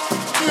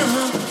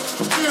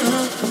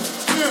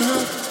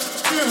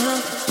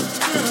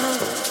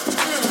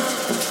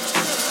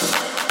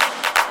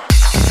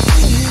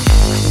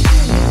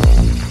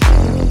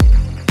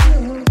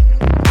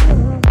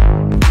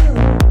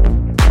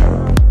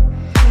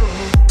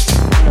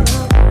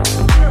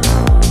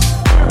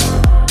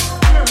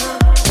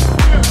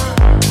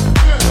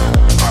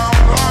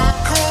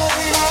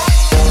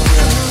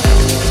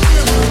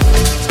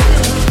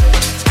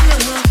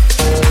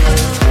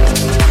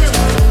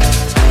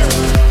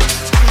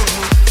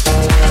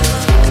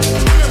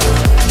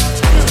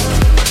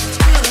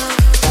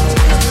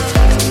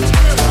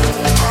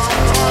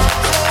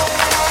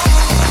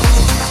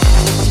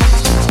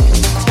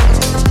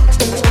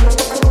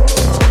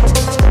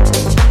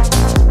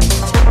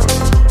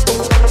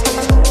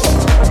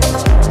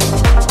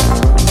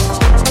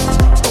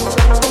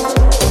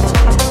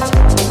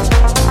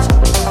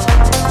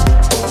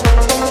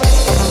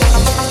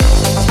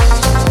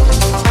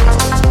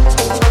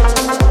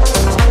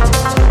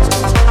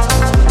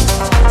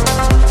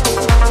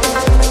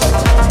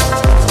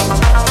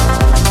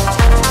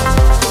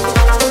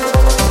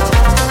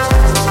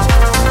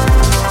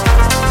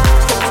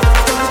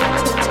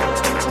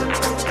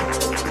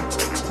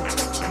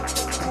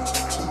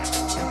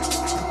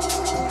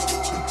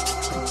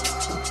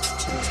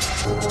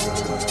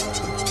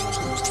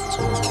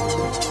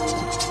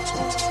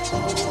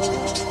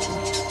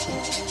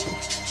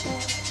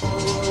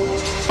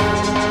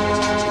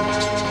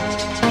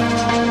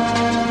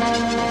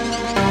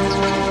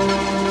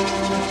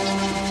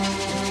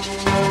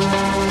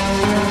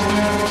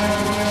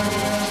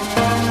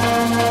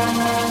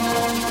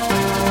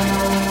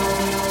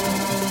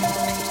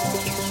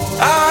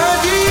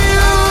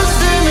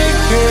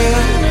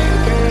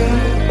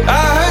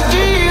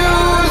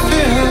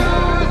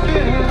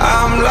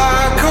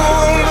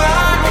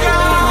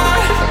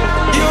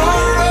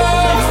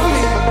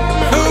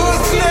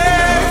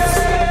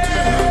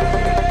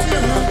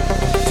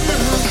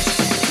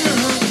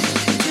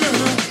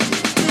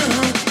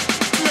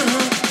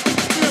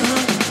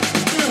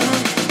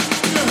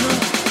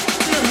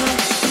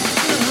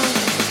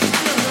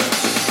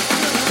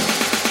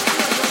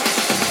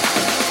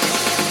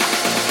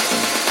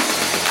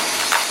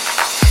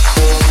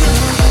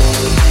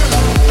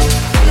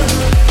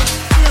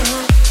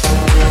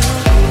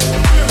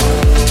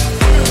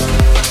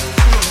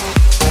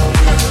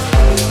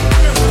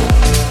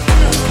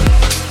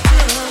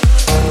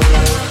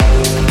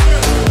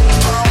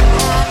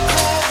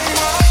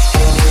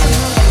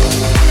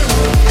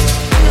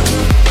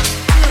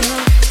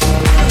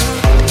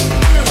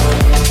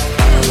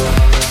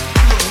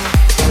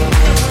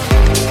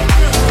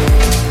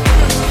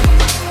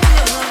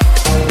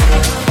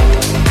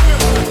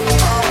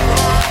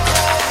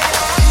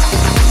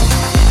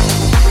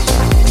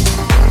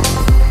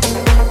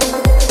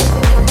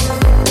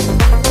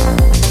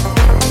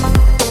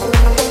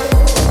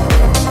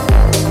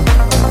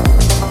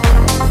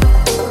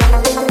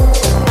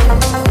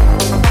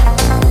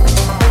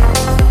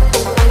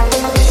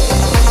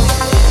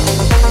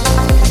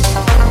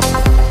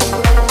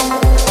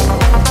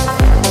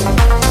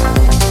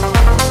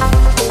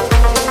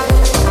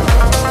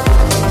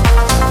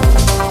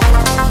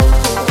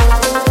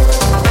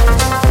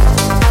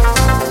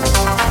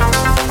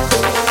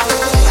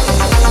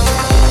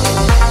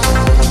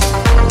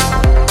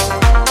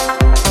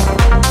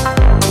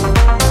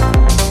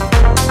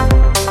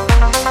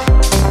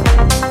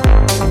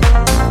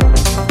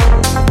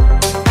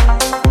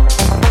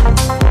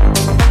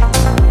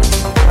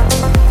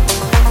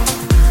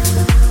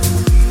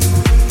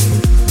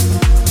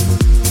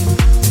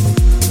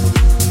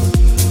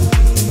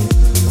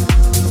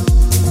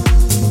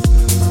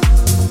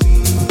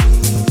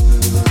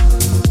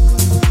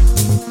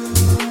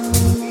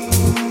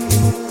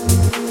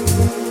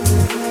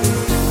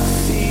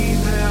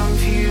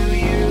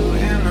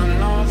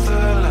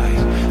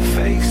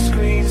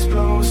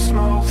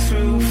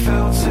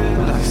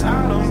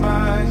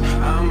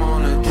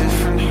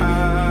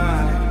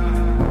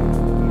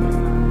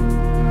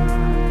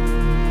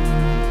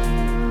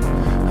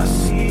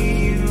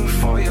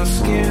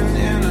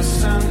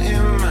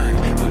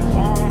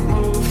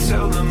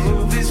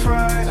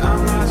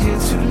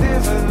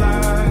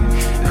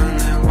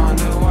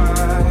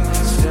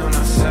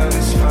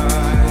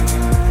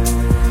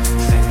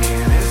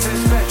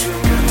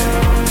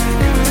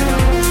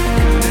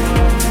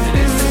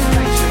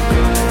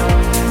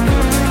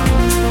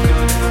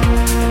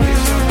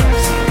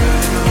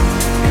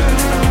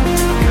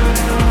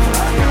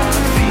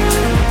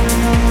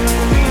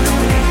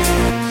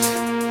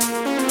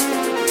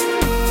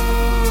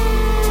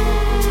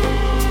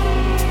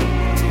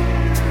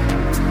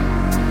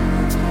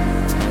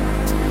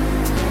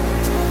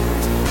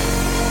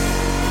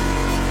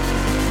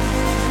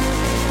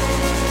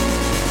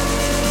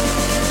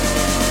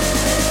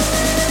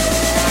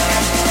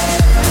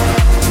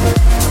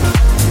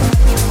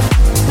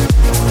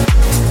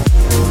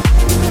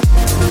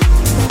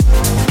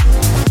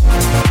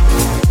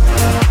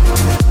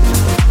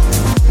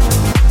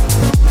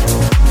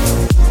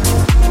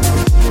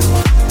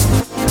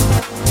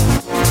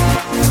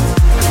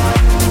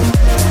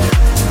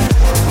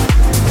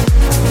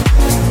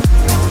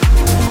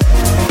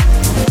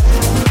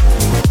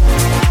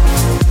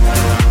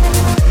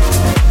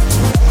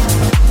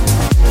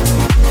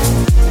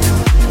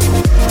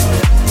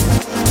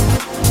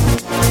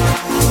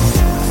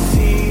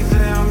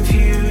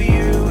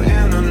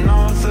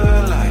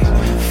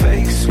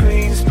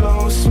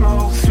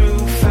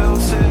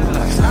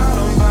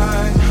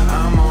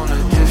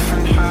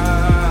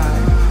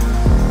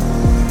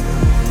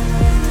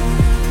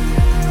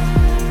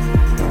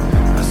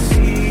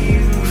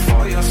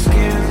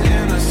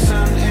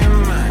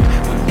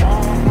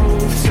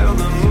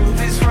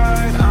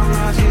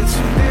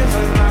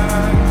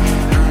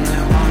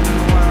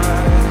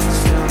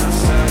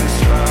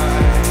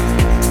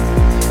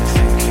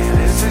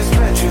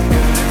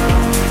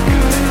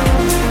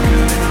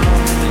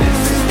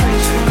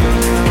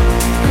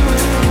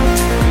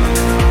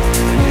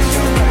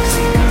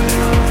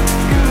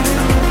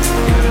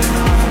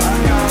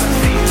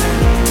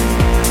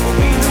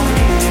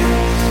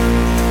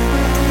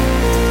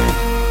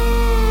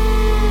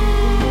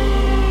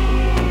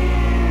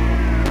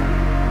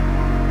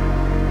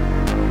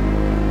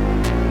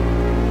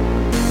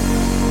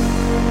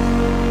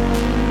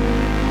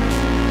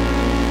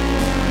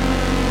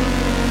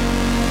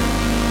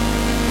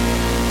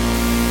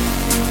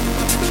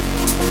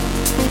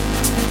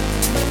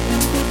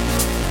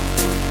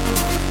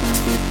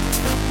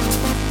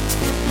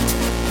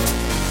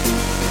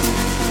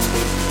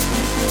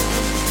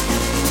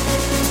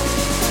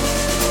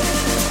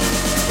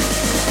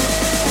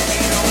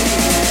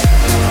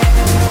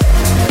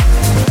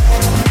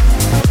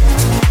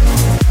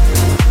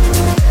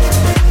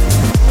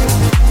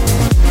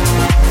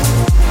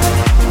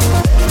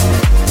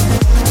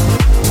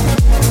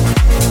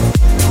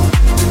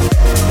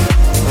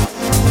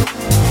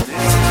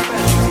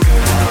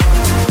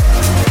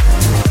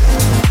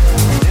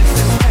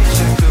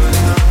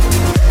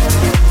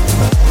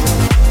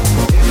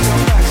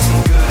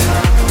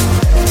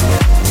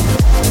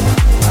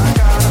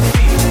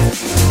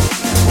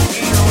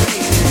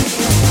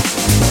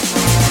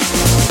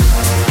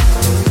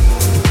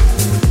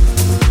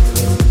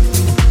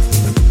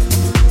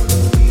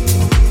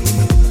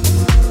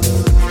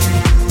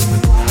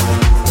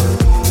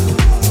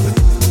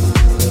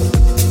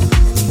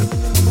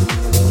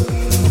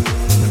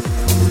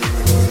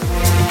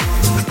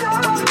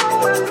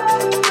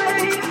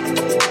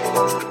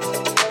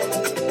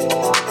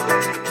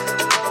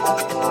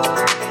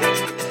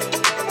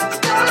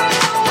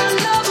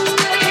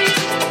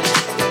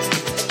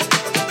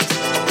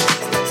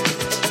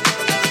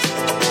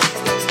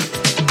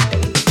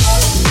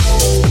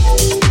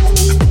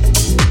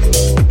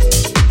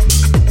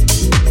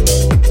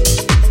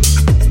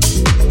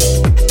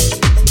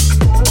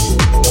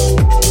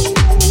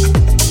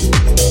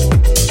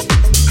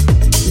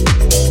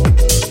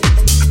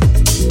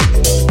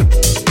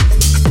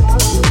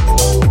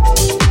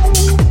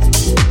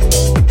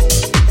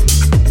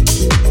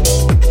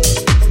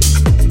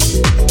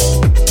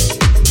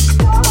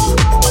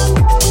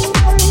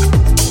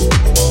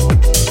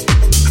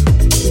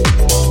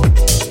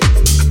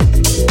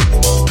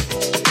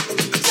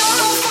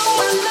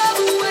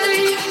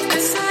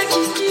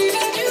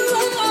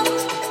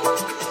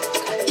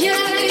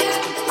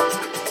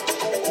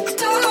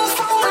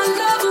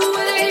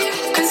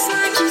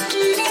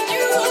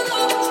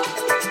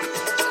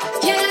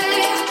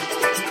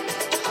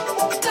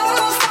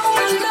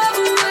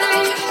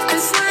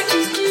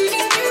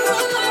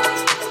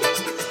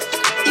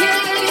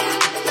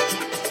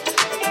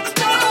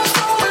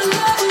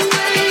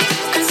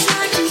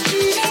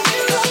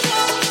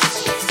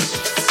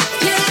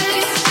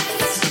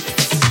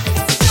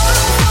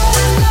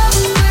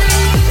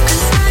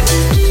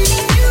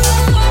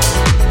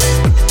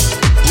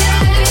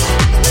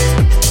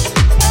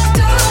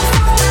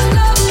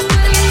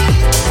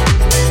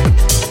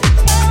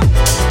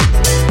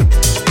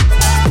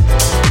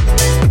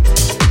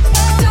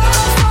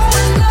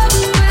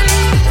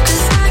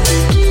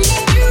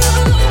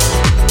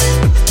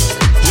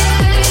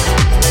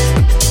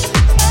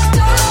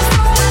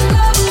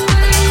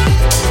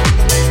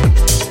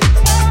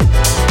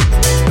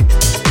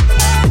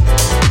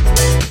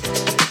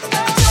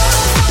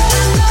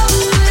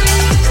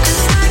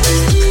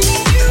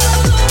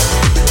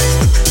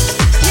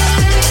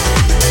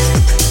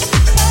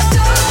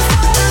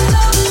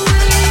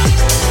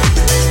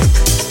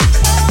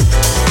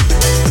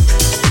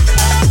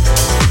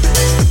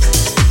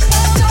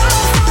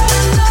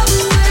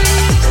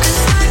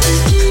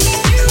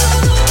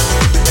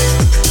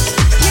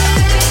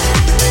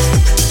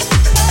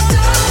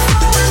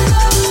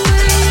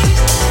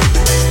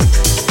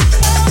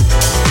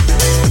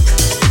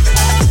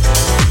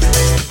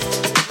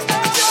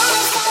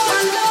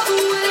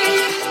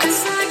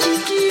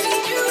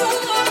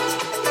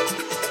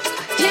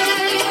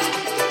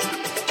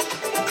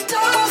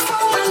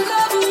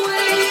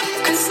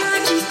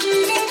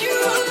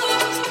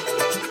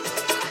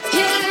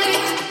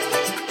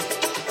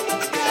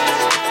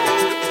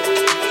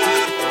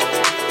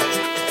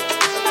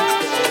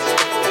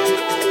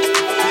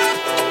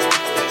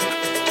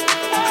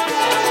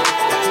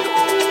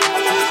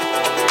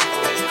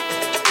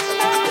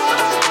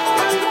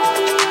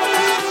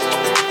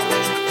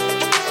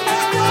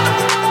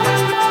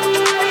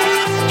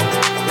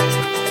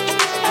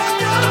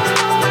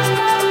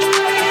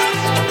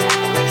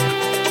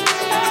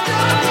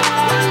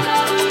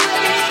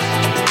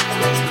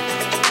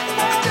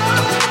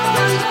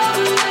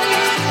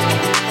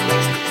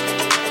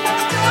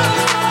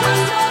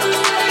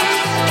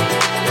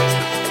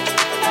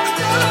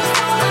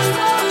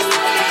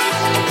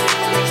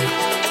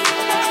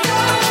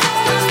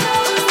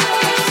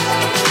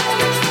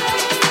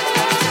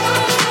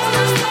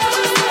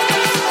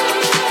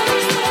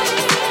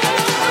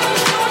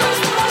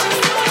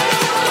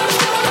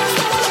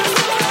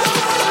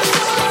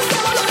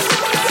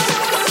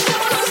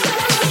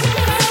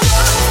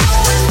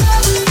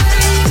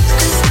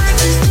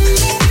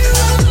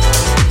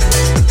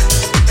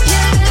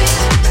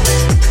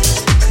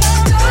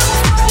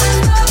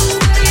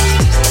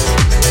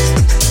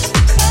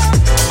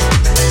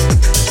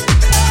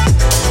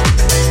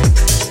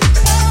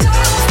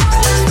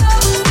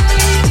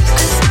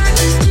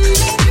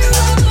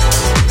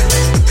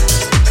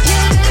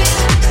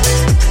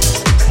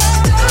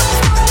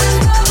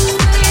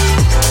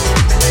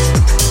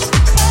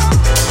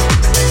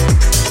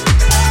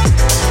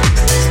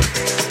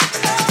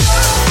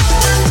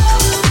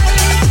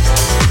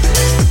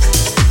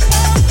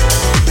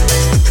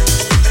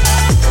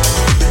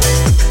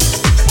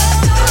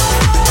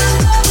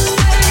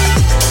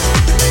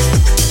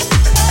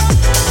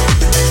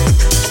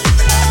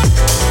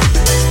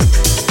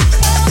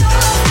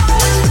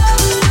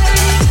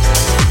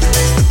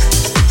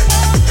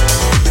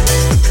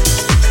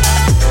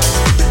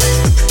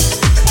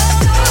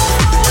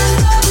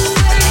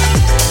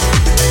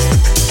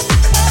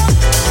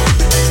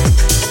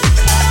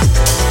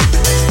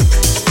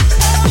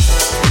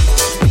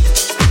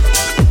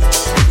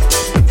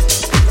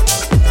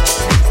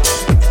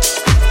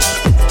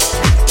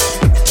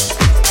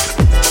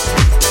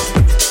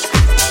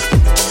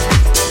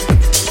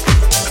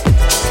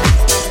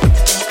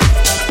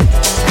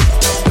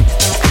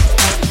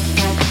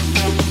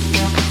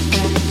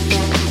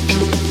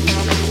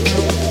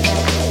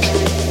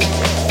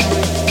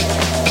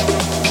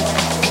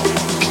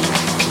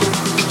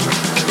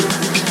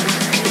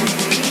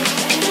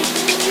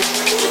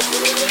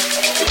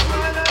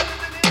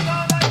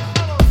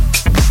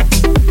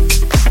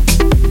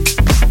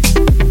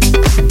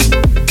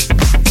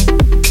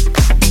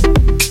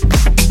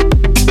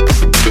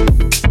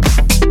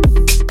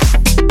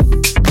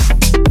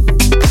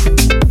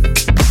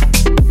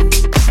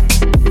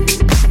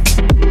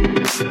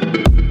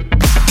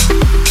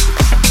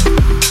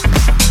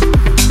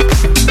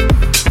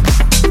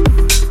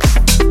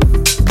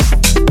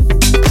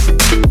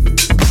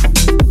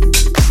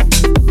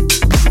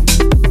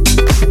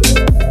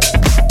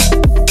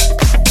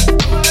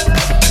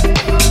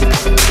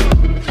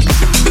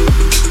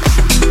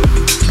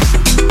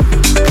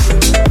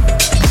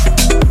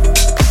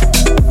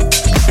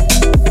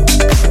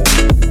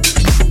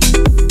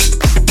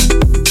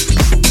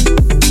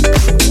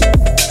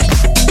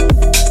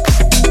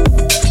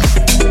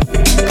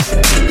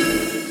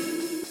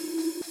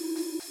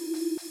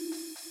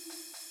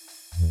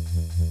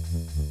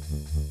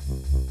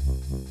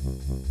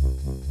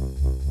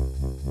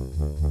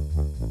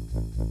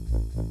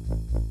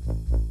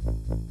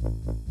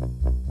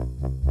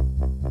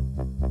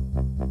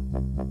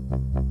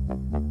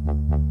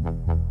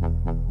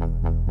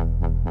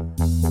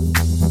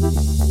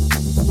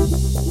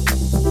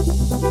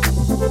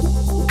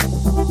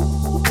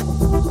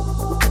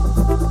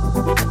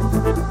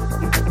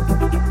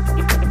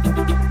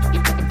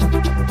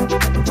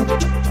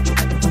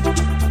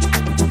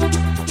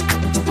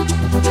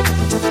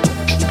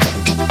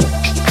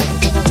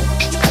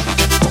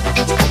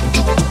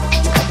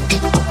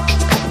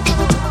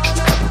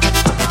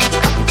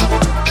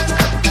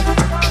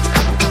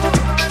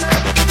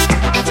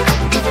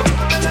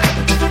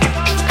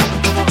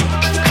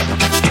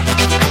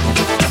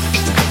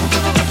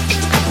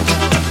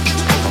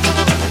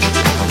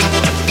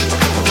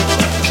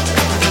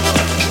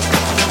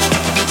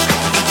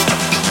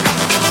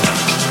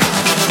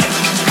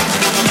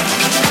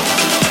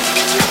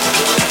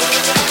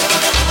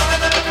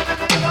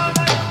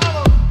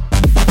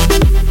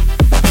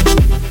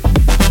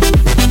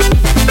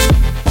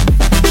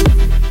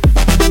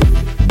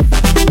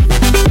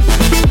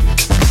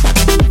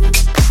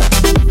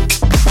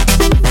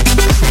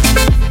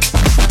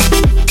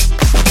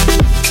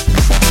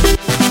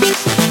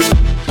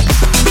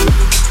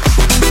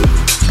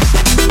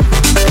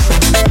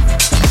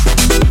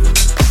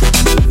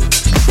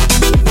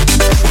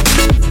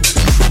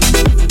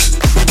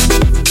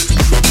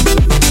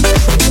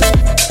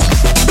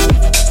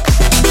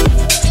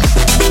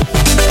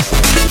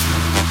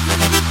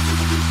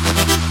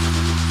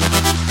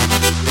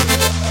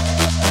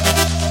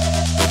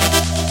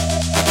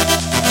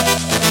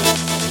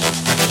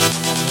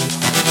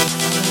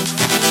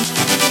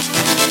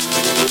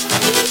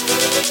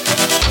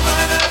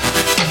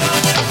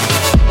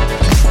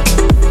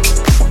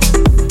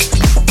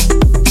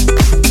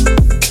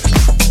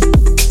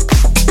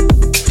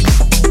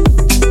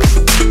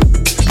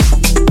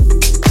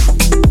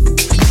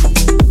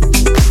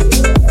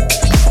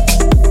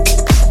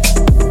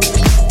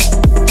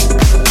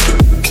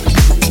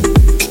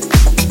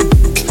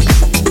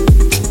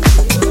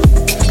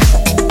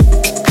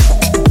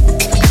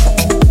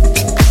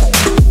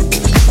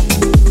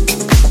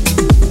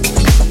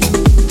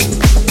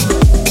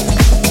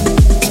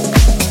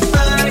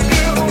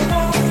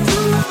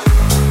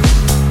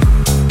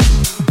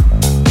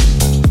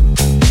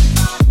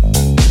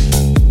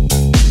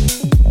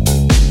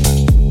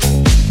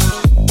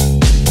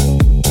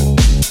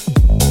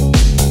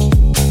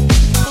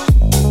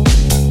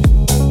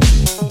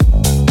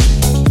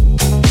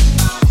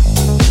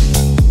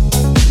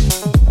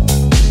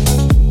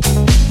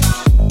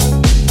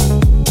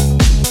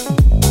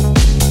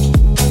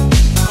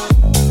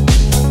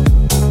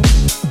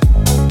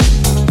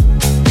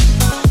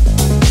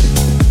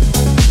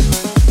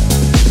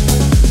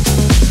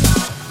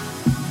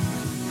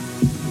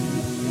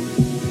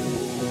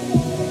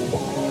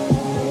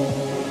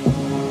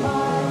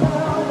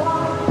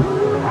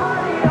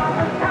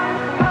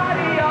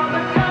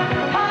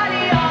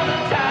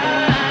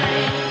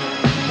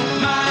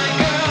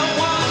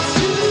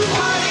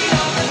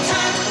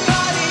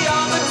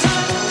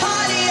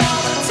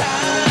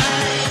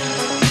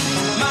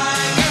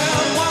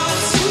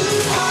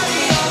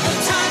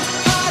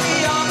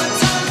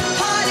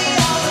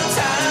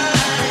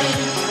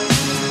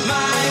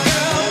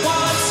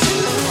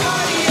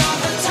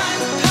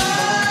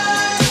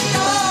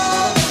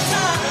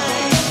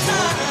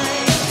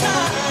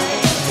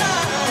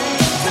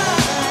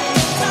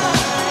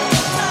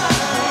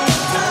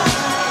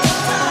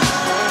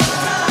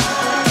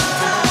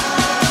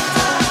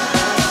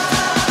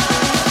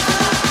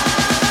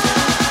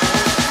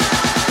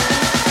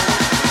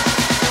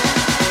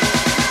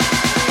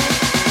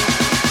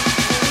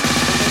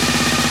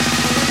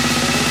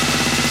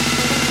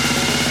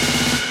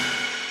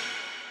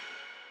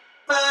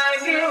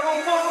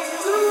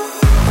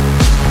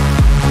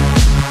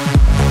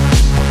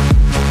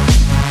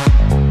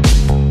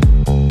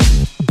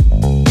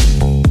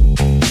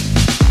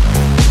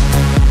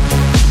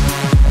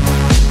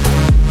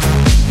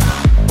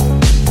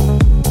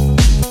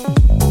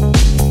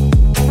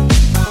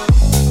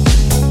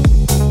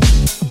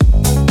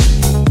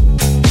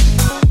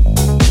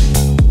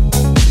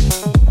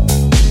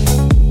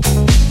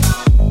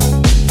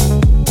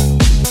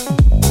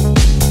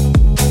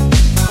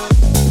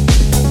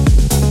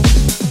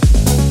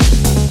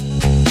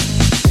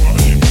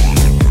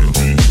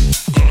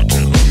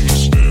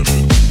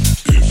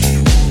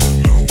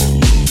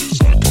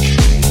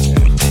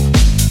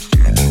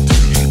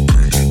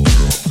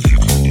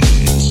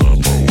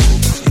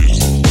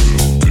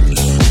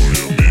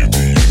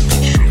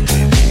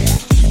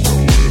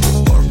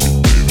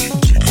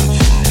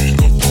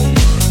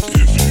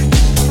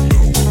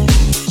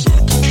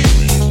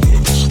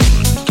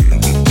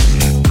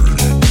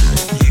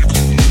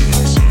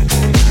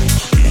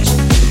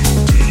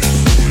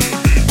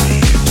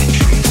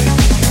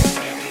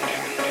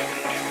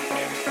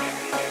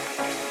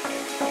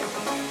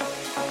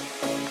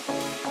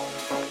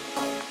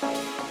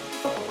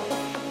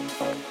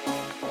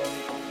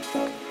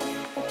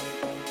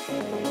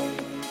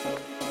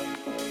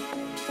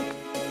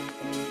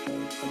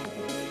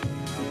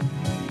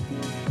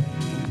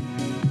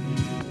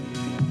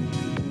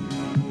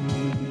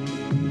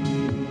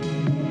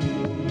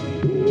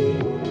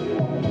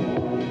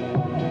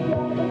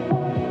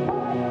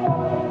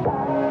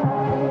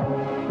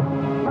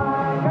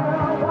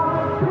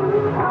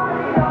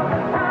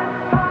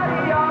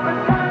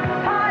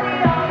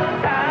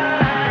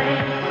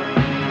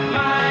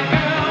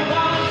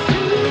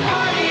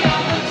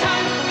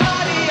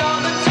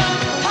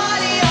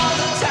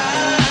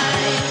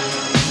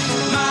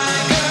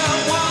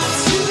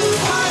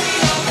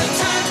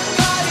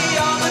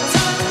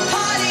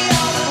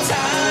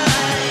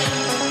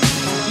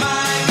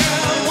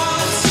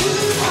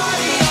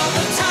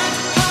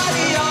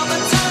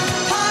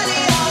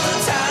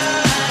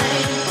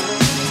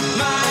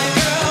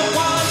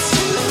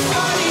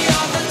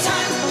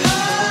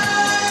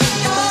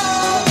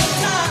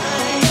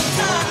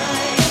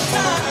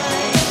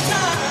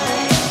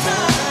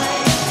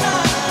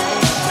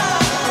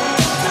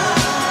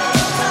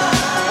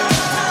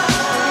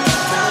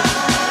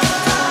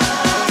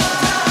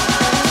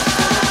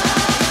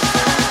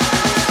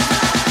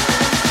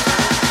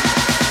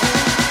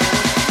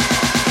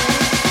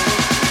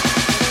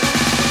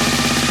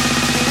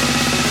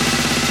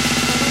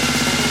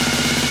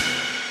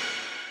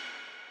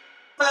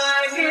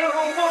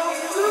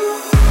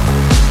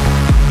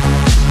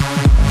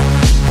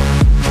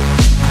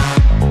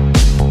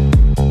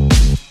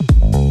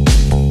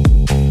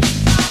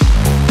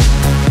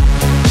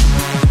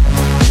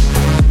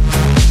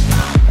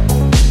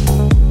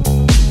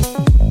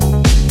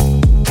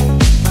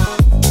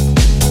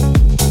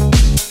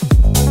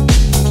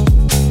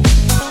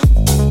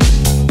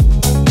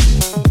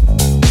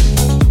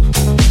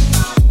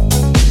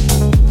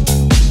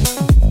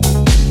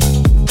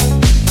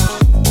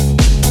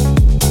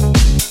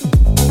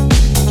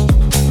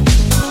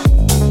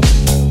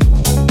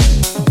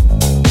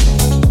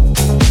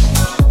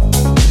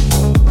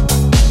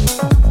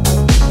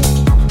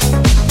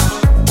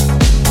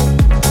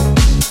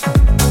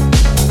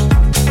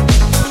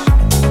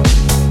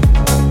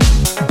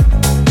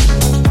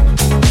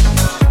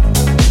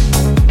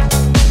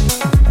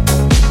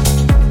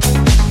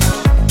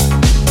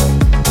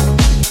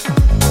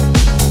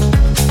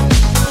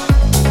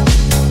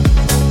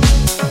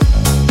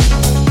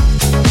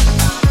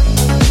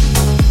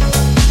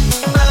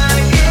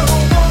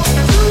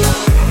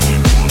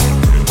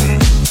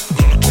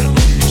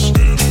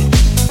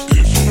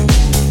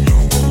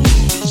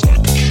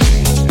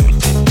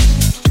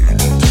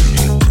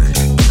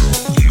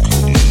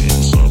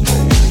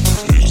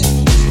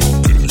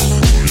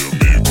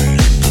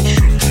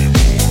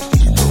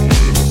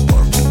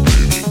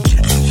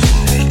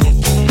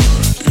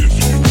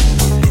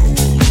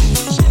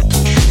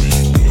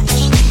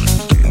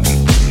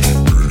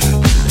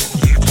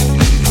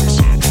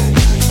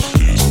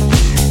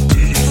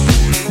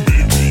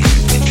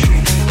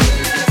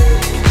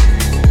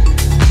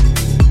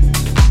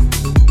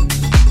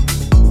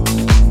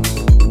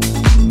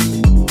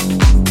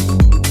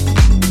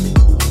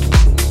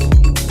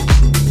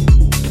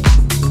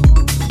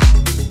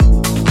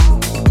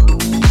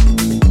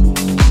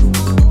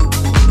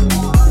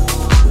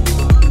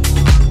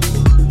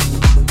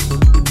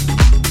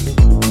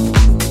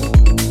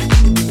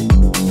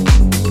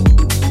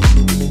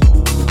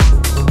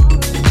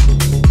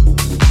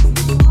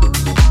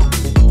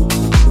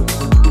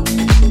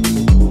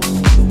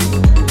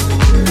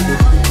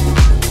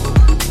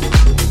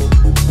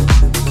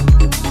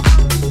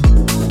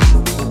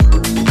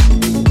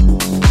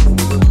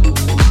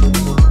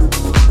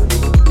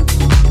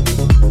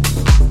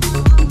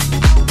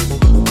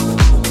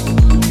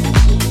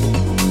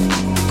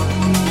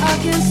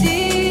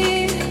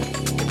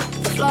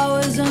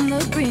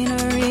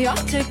I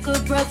take a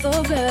breath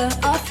of air,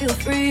 I feel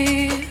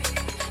free.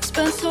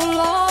 Spent so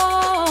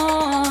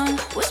long,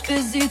 was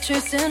busy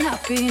chasing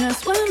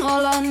happiness when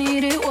all I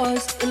needed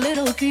was a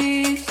little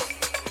peace.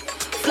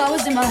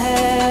 Flowers in my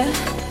hair,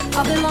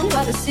 I belong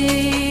by the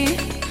sea,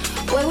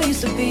 where we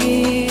used to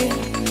be,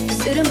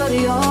 sitting by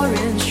the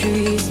orange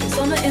trees.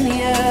 Summer in the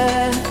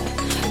air,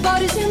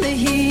 bodies in the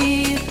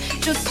heat,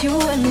 just you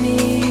and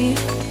me,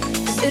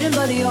 sitting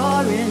by the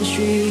orange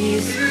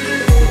trees.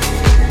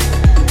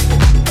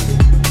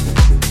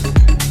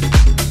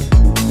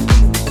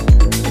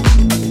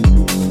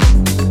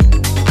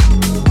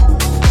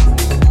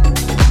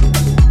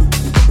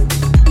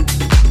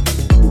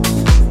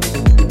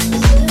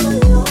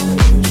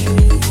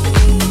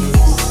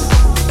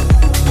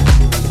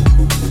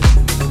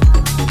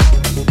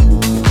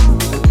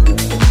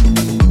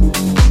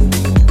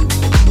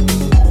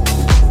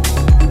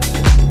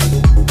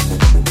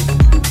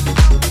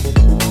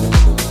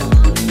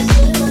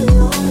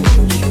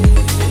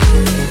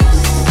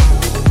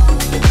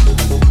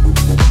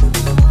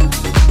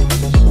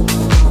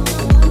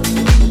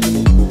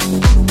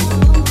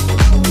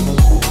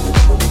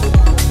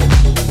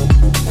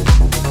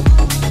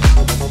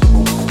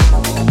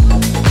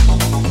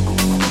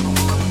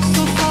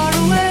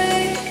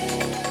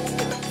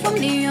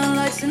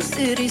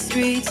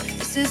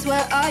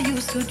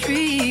 To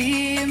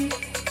dream,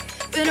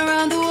 been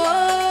around the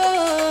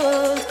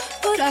world,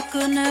 but I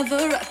could never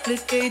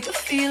replicate the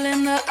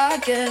feeling that I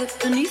get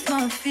beneath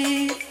my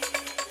feet.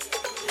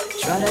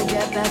 Try to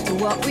get back to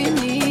what we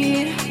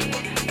need.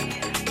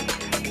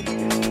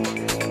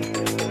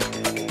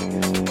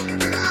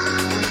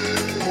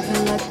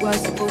 Living like we're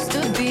supposed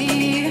to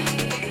be.